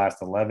 10 of his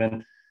last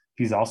 11.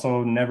 He's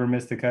also never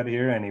missed a cut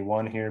here, and he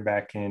won here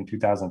back in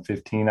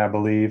 2015, I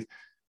believe.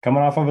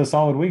 Coming off of a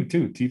solid week,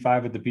 too.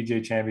 T5 at the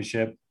PGA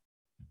Championship.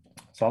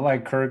 So I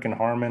like Kirk and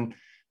Harman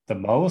the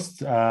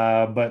most,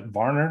 but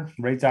Varner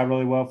rates out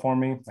really well for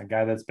me. A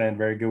guy that's been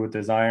very good with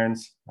his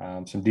irons.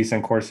 Some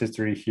decent course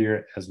history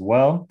here as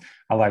well.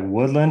 I like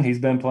Woodland. He's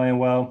been playing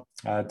well,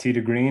 tee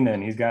to green,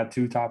 and he's got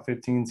 2 top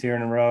 15s here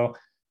in a row.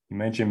 You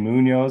mentioned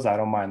Munoz. I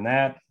don't mind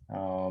that.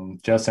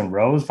 Justin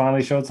Rose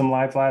finally showed some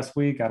life last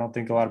week. I don't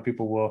think a lot of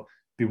people will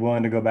be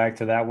willing to go back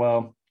to that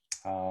well.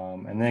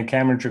 And then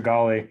Cameron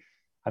Tregale,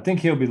 I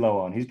think he'll be low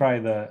on. He's probably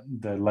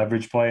the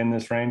leverage play in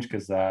this range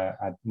because,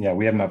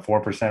 we have him at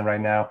 4%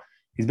 right now.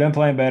 He's been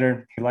playing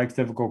better. He likes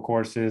difficult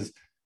courses,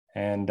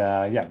 and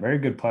very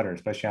good putter,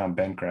 especially on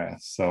bent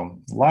grass.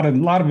 So a lot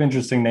of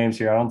interesting names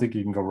here. I don't think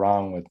you can go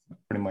wrong with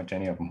pretty much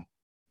any of them.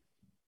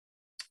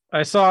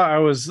 I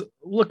was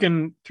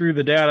looking through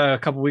the data a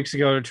couple weeks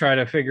ago to try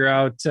to figure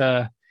out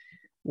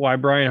why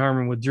Brian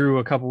Harman withdrew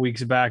a couple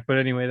weeks back. But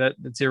anyway,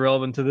 that's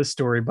irrelevant to this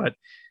story. But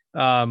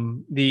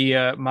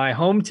my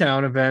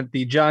hometown event,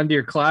 the John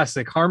Deere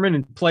Classic,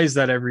 Harman plays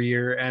that every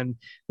year, and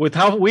with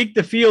how weak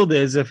the field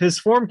is, if his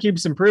form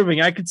keeps improving,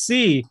 I could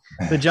see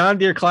the John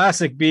Deere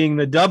Classic being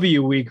the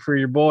W week for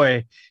your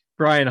boy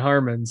Brian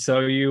Harman. So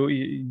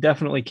you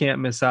definitely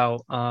can't miss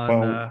out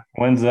on.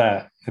 When's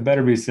that? It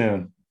better be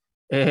soon.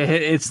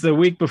 It's the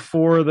week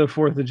before the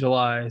 4th of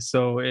July,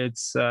 so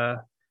it's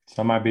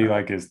So it might be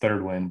like his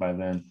 3rd win by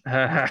then.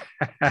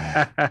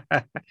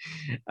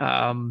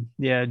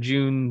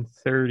 June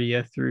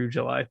 30th through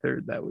July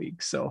 3rd that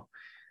week. So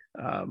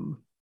I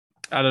don't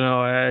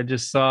know. I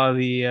just saw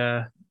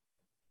the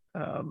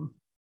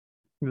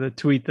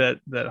tweet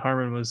that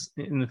Harman was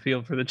in the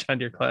field for the John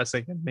Deere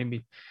Classic, and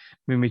made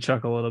me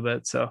chuckle a little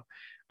bit. So,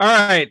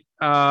 all right.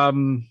 I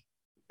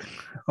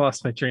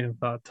lost my train of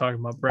thought talking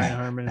about Brian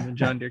Harman and the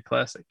John Deere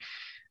Classic.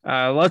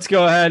 Let's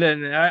go ahead,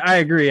 and I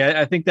agree.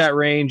 I think that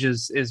range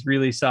is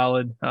really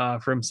solid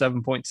from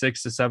 7.6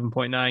 to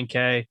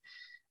 7.9K.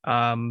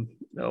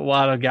 A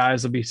lot of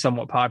guys will be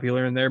somewhat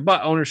popular in there,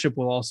 but ownership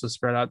will also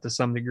spread out to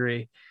some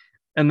degree.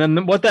 And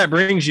then what that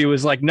brings you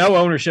is like no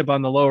ownership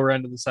on the lower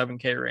end of the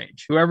 7K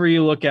range. Whoever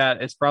you look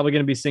at, it's probably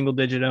going to be single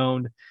digit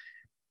owned,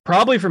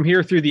 probably from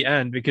here through the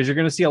end, because you're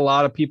going to see a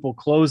lot of people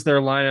close their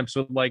lineups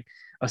with like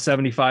a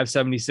 $75,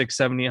 $76,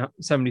 $70,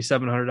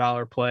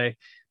 $7,700 play.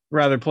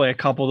 Rather play a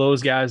couple of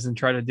those guys than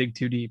try to dig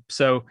too deep.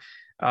 So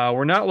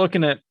we're not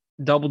looking at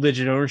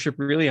double-digit ownership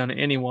really on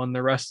anyone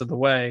the rest of the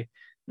way.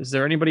 Is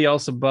there anybody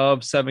else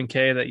above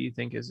 7K that you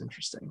think is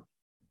interesting?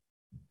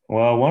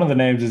 Well, one of the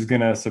names is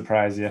going to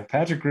surprise you.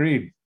 Patrick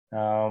Reed.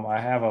 I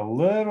have a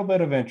little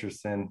bit of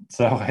interest in.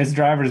 So his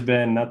driver's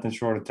been nothing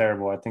short of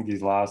terrible. I think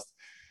he's lost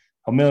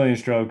a million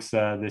strokes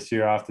this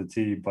year off the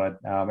tee, but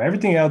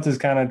everything else is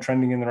kind of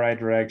trending in the right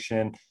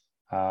direction.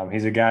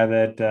 He's a guy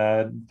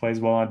that plays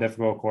well on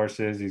difficult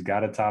courses. He's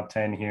got a top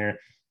 10 here.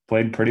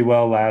 played pretty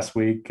well last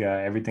week,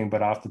 everything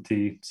but off the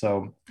tee.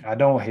 So I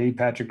don't hate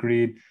Patrick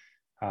Reed.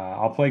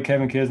 I'll play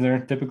Kevin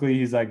Kisner. Typically,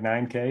 he's like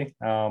 9K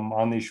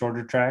on these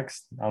shorter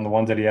tracks, on the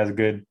ones that he has a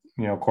good,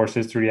 course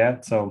history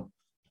at. So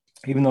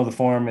even though the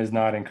form is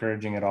not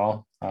encouraging at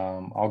all,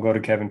 I'll go to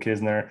Kevin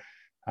Kisner.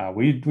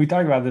 We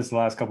talked about this the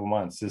last couple of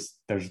months. Just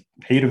there's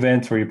 8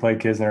 events where you play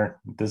Kisner.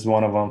 This is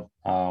one of them.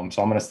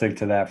 So I'm going to stick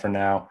to that for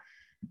now.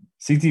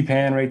 CT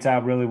Pan rates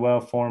out really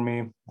well for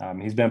me.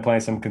 He's been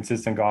playing some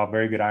consistent golf,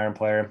 very good iron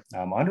player,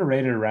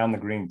 underrated around the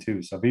green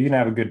too. So if he can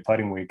have a good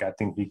putting week, I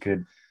think he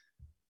could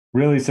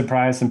really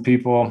surprise some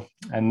people.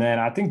 And then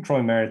I think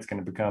Troy Merritt's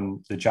going to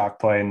become the chalk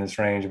play in this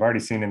range. I've already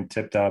seen him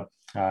tipped up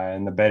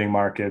in the betting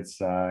markets,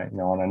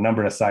 on a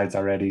number of sites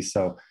already.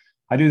 So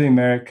I do think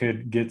Merritt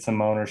could get some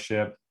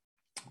ownership,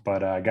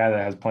 but a guy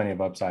that has plenty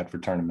of upside for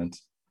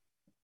tournaments.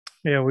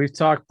 Yeah, we've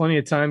talked plenty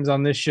of times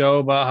on this show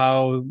about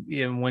how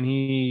when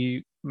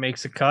he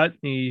makes a cut,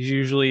 he's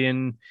usually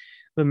in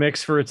the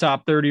mix for a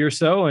top 30 or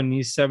so, and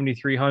he's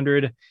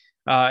 7,300.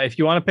 If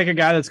you want to pick a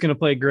guy that's going to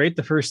play great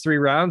the first 3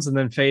 rounds and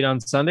then fade on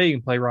Sunday, you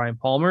can play Ryan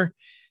Palmer.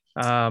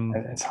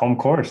 It's home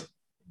course.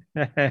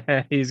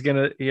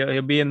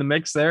 He'll be in the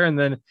mix there, and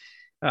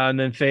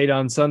then fade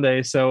on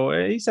Sunday. So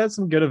he's had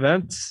some good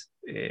events,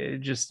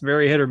 just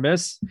very hit or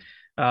miss.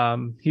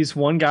 He's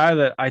one guy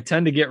that I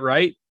tend to get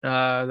right.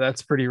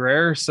 That's pretty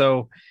rare.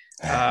 So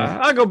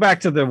I'll go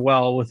back to the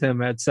well with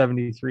him at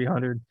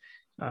 7,300.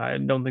 I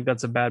don't think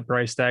that's a bad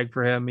price tag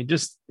for him.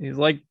 He's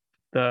like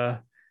the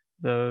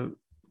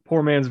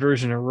poor man's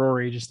version of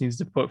Rory. He just needs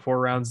to put 4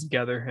 rounds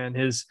together, and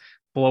his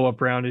blow up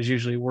round is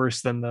usually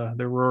worse than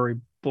the Rory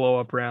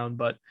blow up round,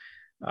 but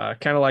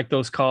kind of like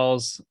those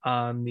calls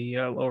on the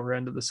lower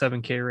end of the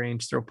 7K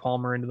range. Throw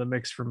Palmer into the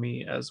mix for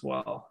me as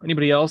well.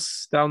 Anybody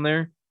else down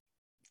there?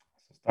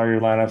 Start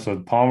your lineups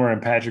with Palmer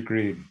and Patrick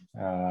Reed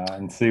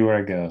and see where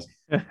it goes.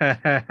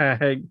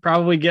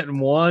 Probably getting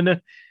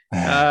one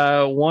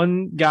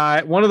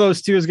guy. One of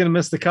those 2 is going to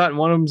miss the cut, and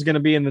one of them is going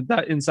to be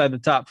inside the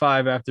top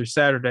 5 after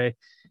Saturday,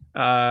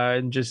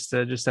 and just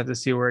have to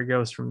see where it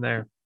goes from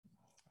there.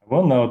 I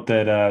will note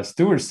that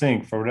Stuart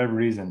Sink, for whatever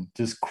reason,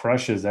 just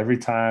crushes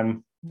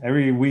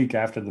every week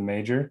after the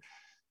major.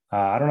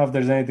 I don't know if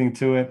there's anything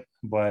to it,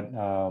 but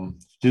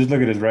just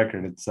look at his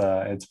record.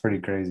 It's pretty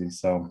crazy.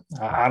 So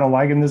I don't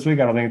like him this week.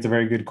 I don't think it's a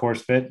very good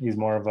course fit. He's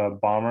more of a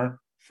bomber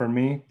for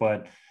me,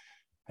 but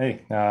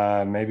hey,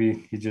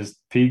 maybe he just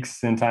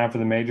peaks in time for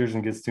the majors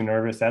and gets too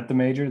nervous at the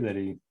major that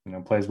he,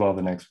 plays well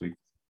the next week.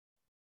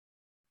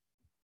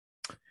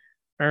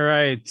 All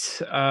right.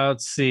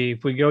 Let's see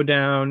if we go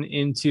down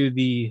into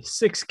the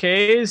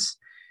 6Ks,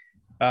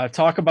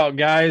 talk about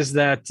guys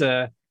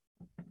that,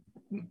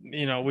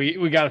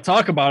 we got to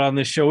talk about on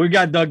this show. We've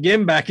got Doug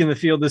Gim back in the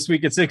field this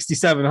week at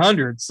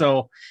 6,700.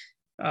 So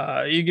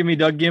you give me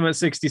Doug Gim at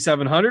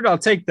 6,700, I'll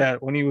take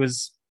that. When he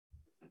was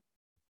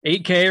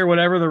 8K or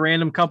whatever, the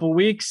random couple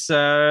weeks,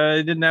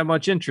 I didn't have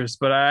much interest,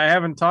 but I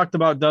haven't talked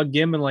about Doug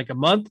Gim in like a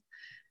month.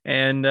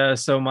 And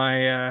so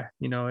my,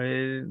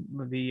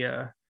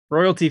 the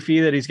royalty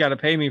fee that he's got to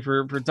pay me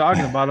for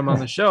talking about him on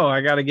the show,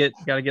 I got to get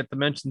the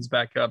mentions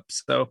back up.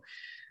 So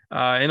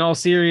in all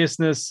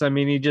seriousness, I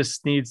mean, he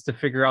just needs to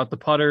figure out the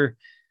putter.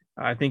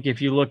 I think if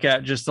you look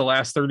at just the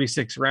last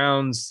 36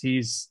 rounds,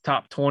 he's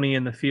top 20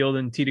 in the field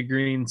in tee to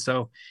green.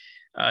 So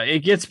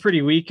it gets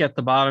pretty weak at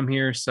the bottom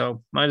here.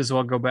 So might as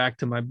well go back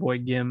to my boy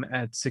Gim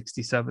at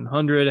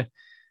 6,700.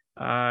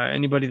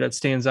 Anybody that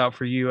stands out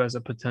for you as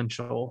a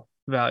potential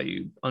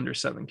value under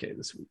 7K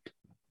this week?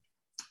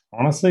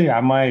 Honestly,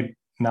 I might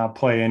not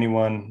play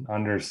anyone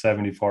under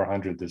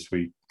 7,400 this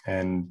week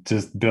and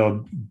just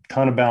build a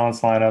ton of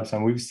balanced lineups.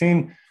 And we've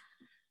seen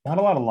not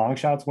a lot of long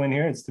shots win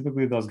here. It's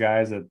typically those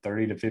guys at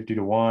 30 to 50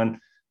 to 1.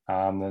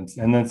 And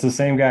then it's the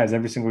same guys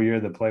every single year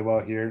that play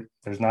well here.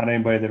 There's not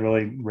anybody that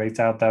really rates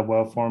out that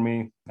well for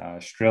me.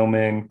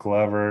 Strillman,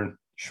 Glover,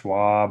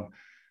 Schwab,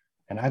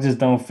 and I just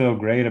don't feel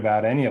great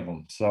about any of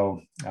them.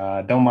 So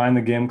don't mind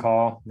the Gim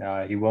call.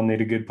 He will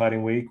need a good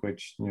putting week,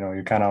 which,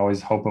 you're kind of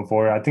always hoping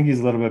for. I think he's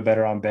a little bit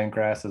better on bent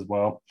grass as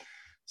well.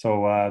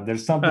 So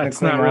there's something That's to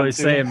cling not really on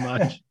to. saying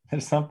much.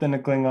 There's something to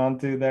cling on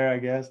to there, I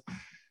guess.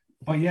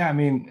 But yeah, I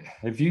mean,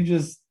 if you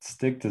just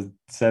stick to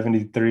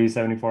 73,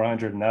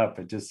 7,400 and up,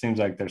 it just seems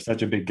like there's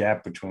such a big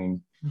gap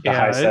between the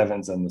high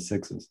sevens and the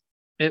sixes.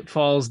 It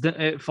falls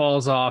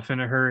off in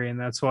a hurry, and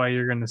that's why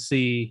you're going to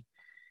see,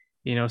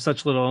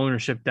 such little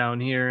ownership down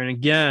here. And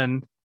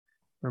again,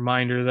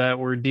 reminder that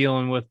we're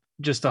dealing with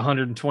just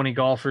 120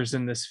 golfers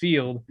in this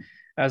field,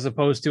 as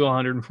opposed to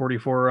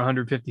 144 or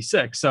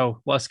 156.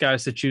 So less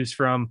guys to choose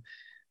from,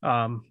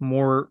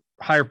 more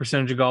higher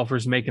percentage of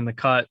golfers making the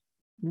cut,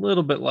 a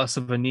little bit less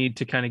of a need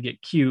to kind of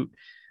get cute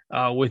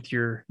with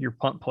your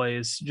punt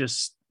plays,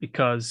 just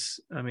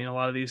because, I mean, a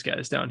lot of these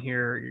guys down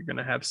here, you're going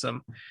to have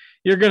some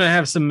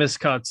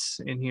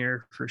miscuts in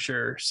here for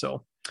sure.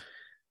 So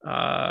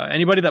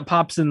anybody that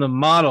pops in the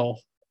model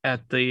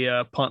at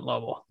the punt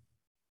level?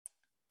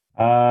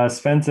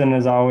 Svensson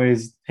is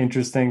always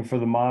interesting for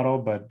the model,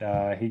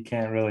 but he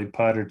can't really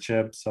putt or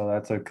chip, so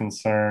that's a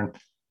concern.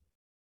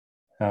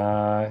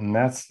 And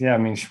that's, yeah, I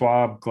mean,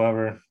 Schwab,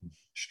 Glover,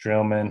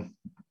 Streelman,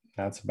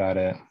 that's about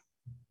it.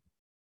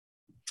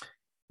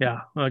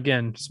 Yeah,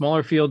 again,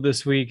 smaller field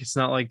this week. It's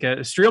not like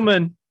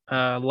Streelman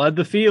led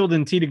the field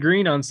in tee to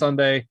green on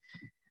Sunday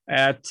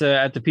at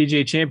the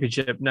PGA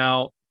Championship.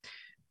 Now,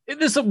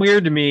 this is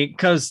weird to me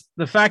because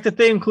the fact that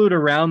they include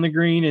around the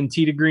green and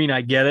tee to green,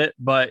 I get it,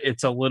 but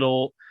it's a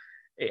little.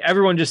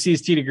 Everyone just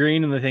sees tee to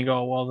green and they think,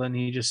 oh, well, then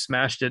he just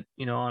smashed it,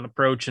 on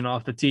approach and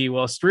off the tee.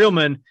 Well,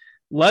 Streelman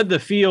led the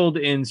field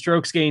in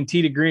strokes gained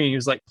tee to green. He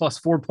was like plus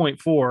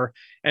 4.4,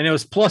 and it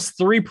was plus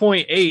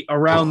 3.8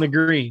 around the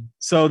green.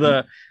 So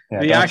the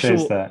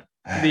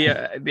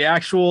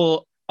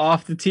actual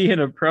off the tee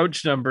and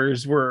approach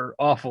numbers were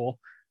awful.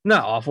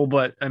 Not awful,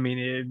 but I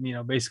mean,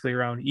 basically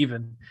around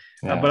even.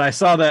 Yeah. But I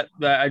saw that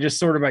I just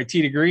sorted by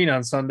tee to green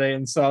on Sunday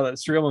and saw that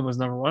Streelman was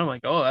number one. I'm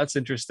like, oh, that's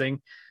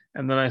interesting.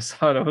 And then I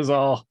saw it was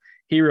all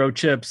hero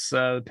chips,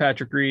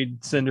 Patrick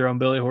Reed syndrome,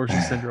 Billy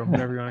Horschel syndrome,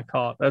 whatever you want to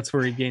call it. That's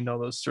where he gained all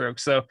those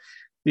strokes. So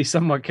be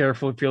somewhat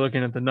careful if you're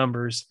looking at the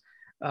numbers.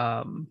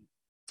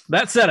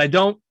 That said, I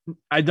don't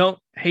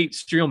hate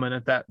Streelman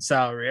at that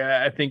salary.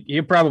 I think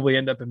he'll probably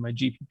end up in my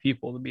GPP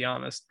pool, to be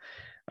honest,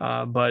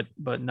 but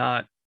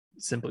not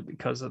simply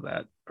because of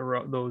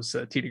those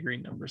tee to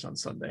green numbers on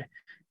Sunday.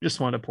 Just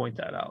want to point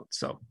that out.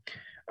 So,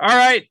 all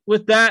right,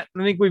 with that,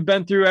 I think we've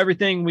been through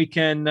everything. We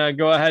can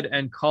go ahead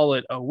and call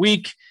it a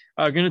week.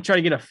 Going to try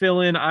to get a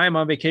fill in. I'm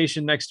on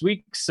vacation next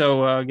week,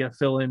 so get a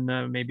fill in,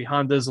 maybe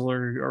Hondizzle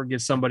or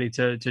get somebody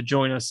to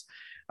join us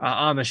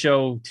on the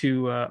show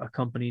to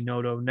accompany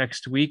Noto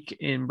next week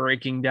in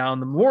breaking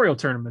down the Memorial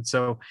Tournament.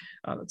 So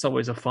that's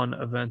always a fun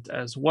event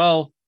as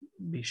well.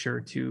 Be sure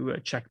to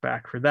check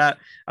back for that.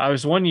 It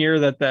was one year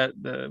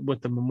that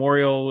with the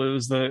Memorial, it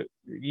was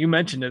you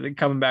mentioned it,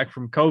 coming back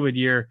from COVID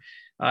year.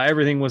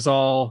 Everything was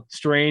all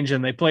strange,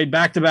 and they played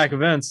back-to-back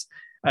events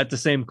at the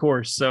same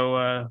course.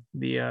 So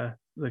the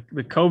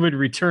COVID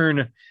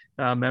return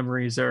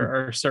memories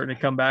are starting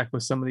to come back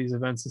with some of these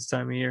events this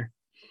time of year.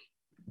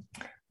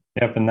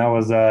 Yep, and that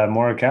was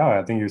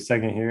Morikawa. I think he was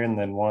second here, and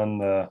then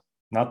won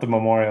not the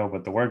Memorial,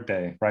 but the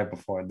Workday right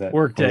before that.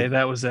 Workday,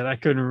 that was it. I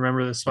couldn't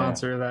remember the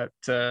sponsor of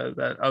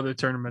that other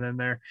tournament in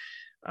there.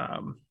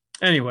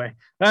 Anyway,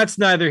 that's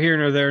neither here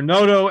nor there.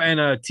 Noto and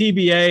a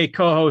TBA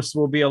co-host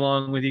will be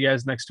along with you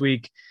guys next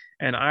week,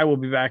 and I will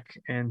be back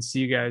and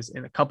see you guys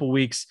in a couple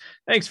weeks.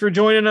 Thanks for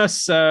joining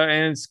us.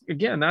 And it's,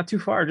 again, not too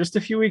far, just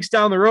a few weeks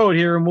down the road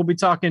here, and we'll be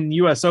talking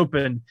U.S.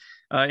 Open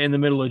in the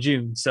middle of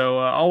June. So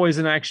always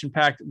an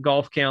action-packed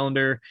golf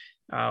calendar.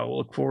 We'll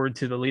look forward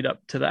to the lead up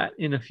to that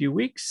in a few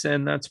weeks.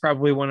 And that's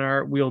probably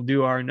when we'll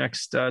do our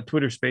next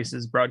Twitter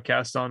Spaces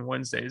broadcast on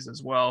Wednesdays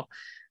as well,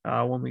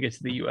 when we get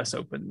to the U.S.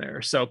 Open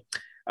there. So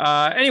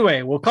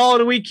anyway, we'll call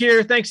it a week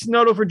here. Thanks to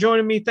Noto for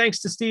joining me. Thanks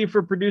to Steve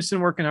for producing,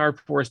 working hard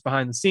for us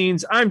behind the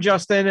scenes. I'm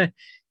Justin.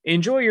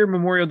 Enjoy your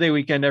Memorial Day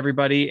weekend,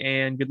 everybody,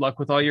 and good luck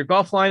with all your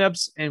golf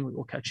lineups, and we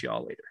will catch you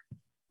all later.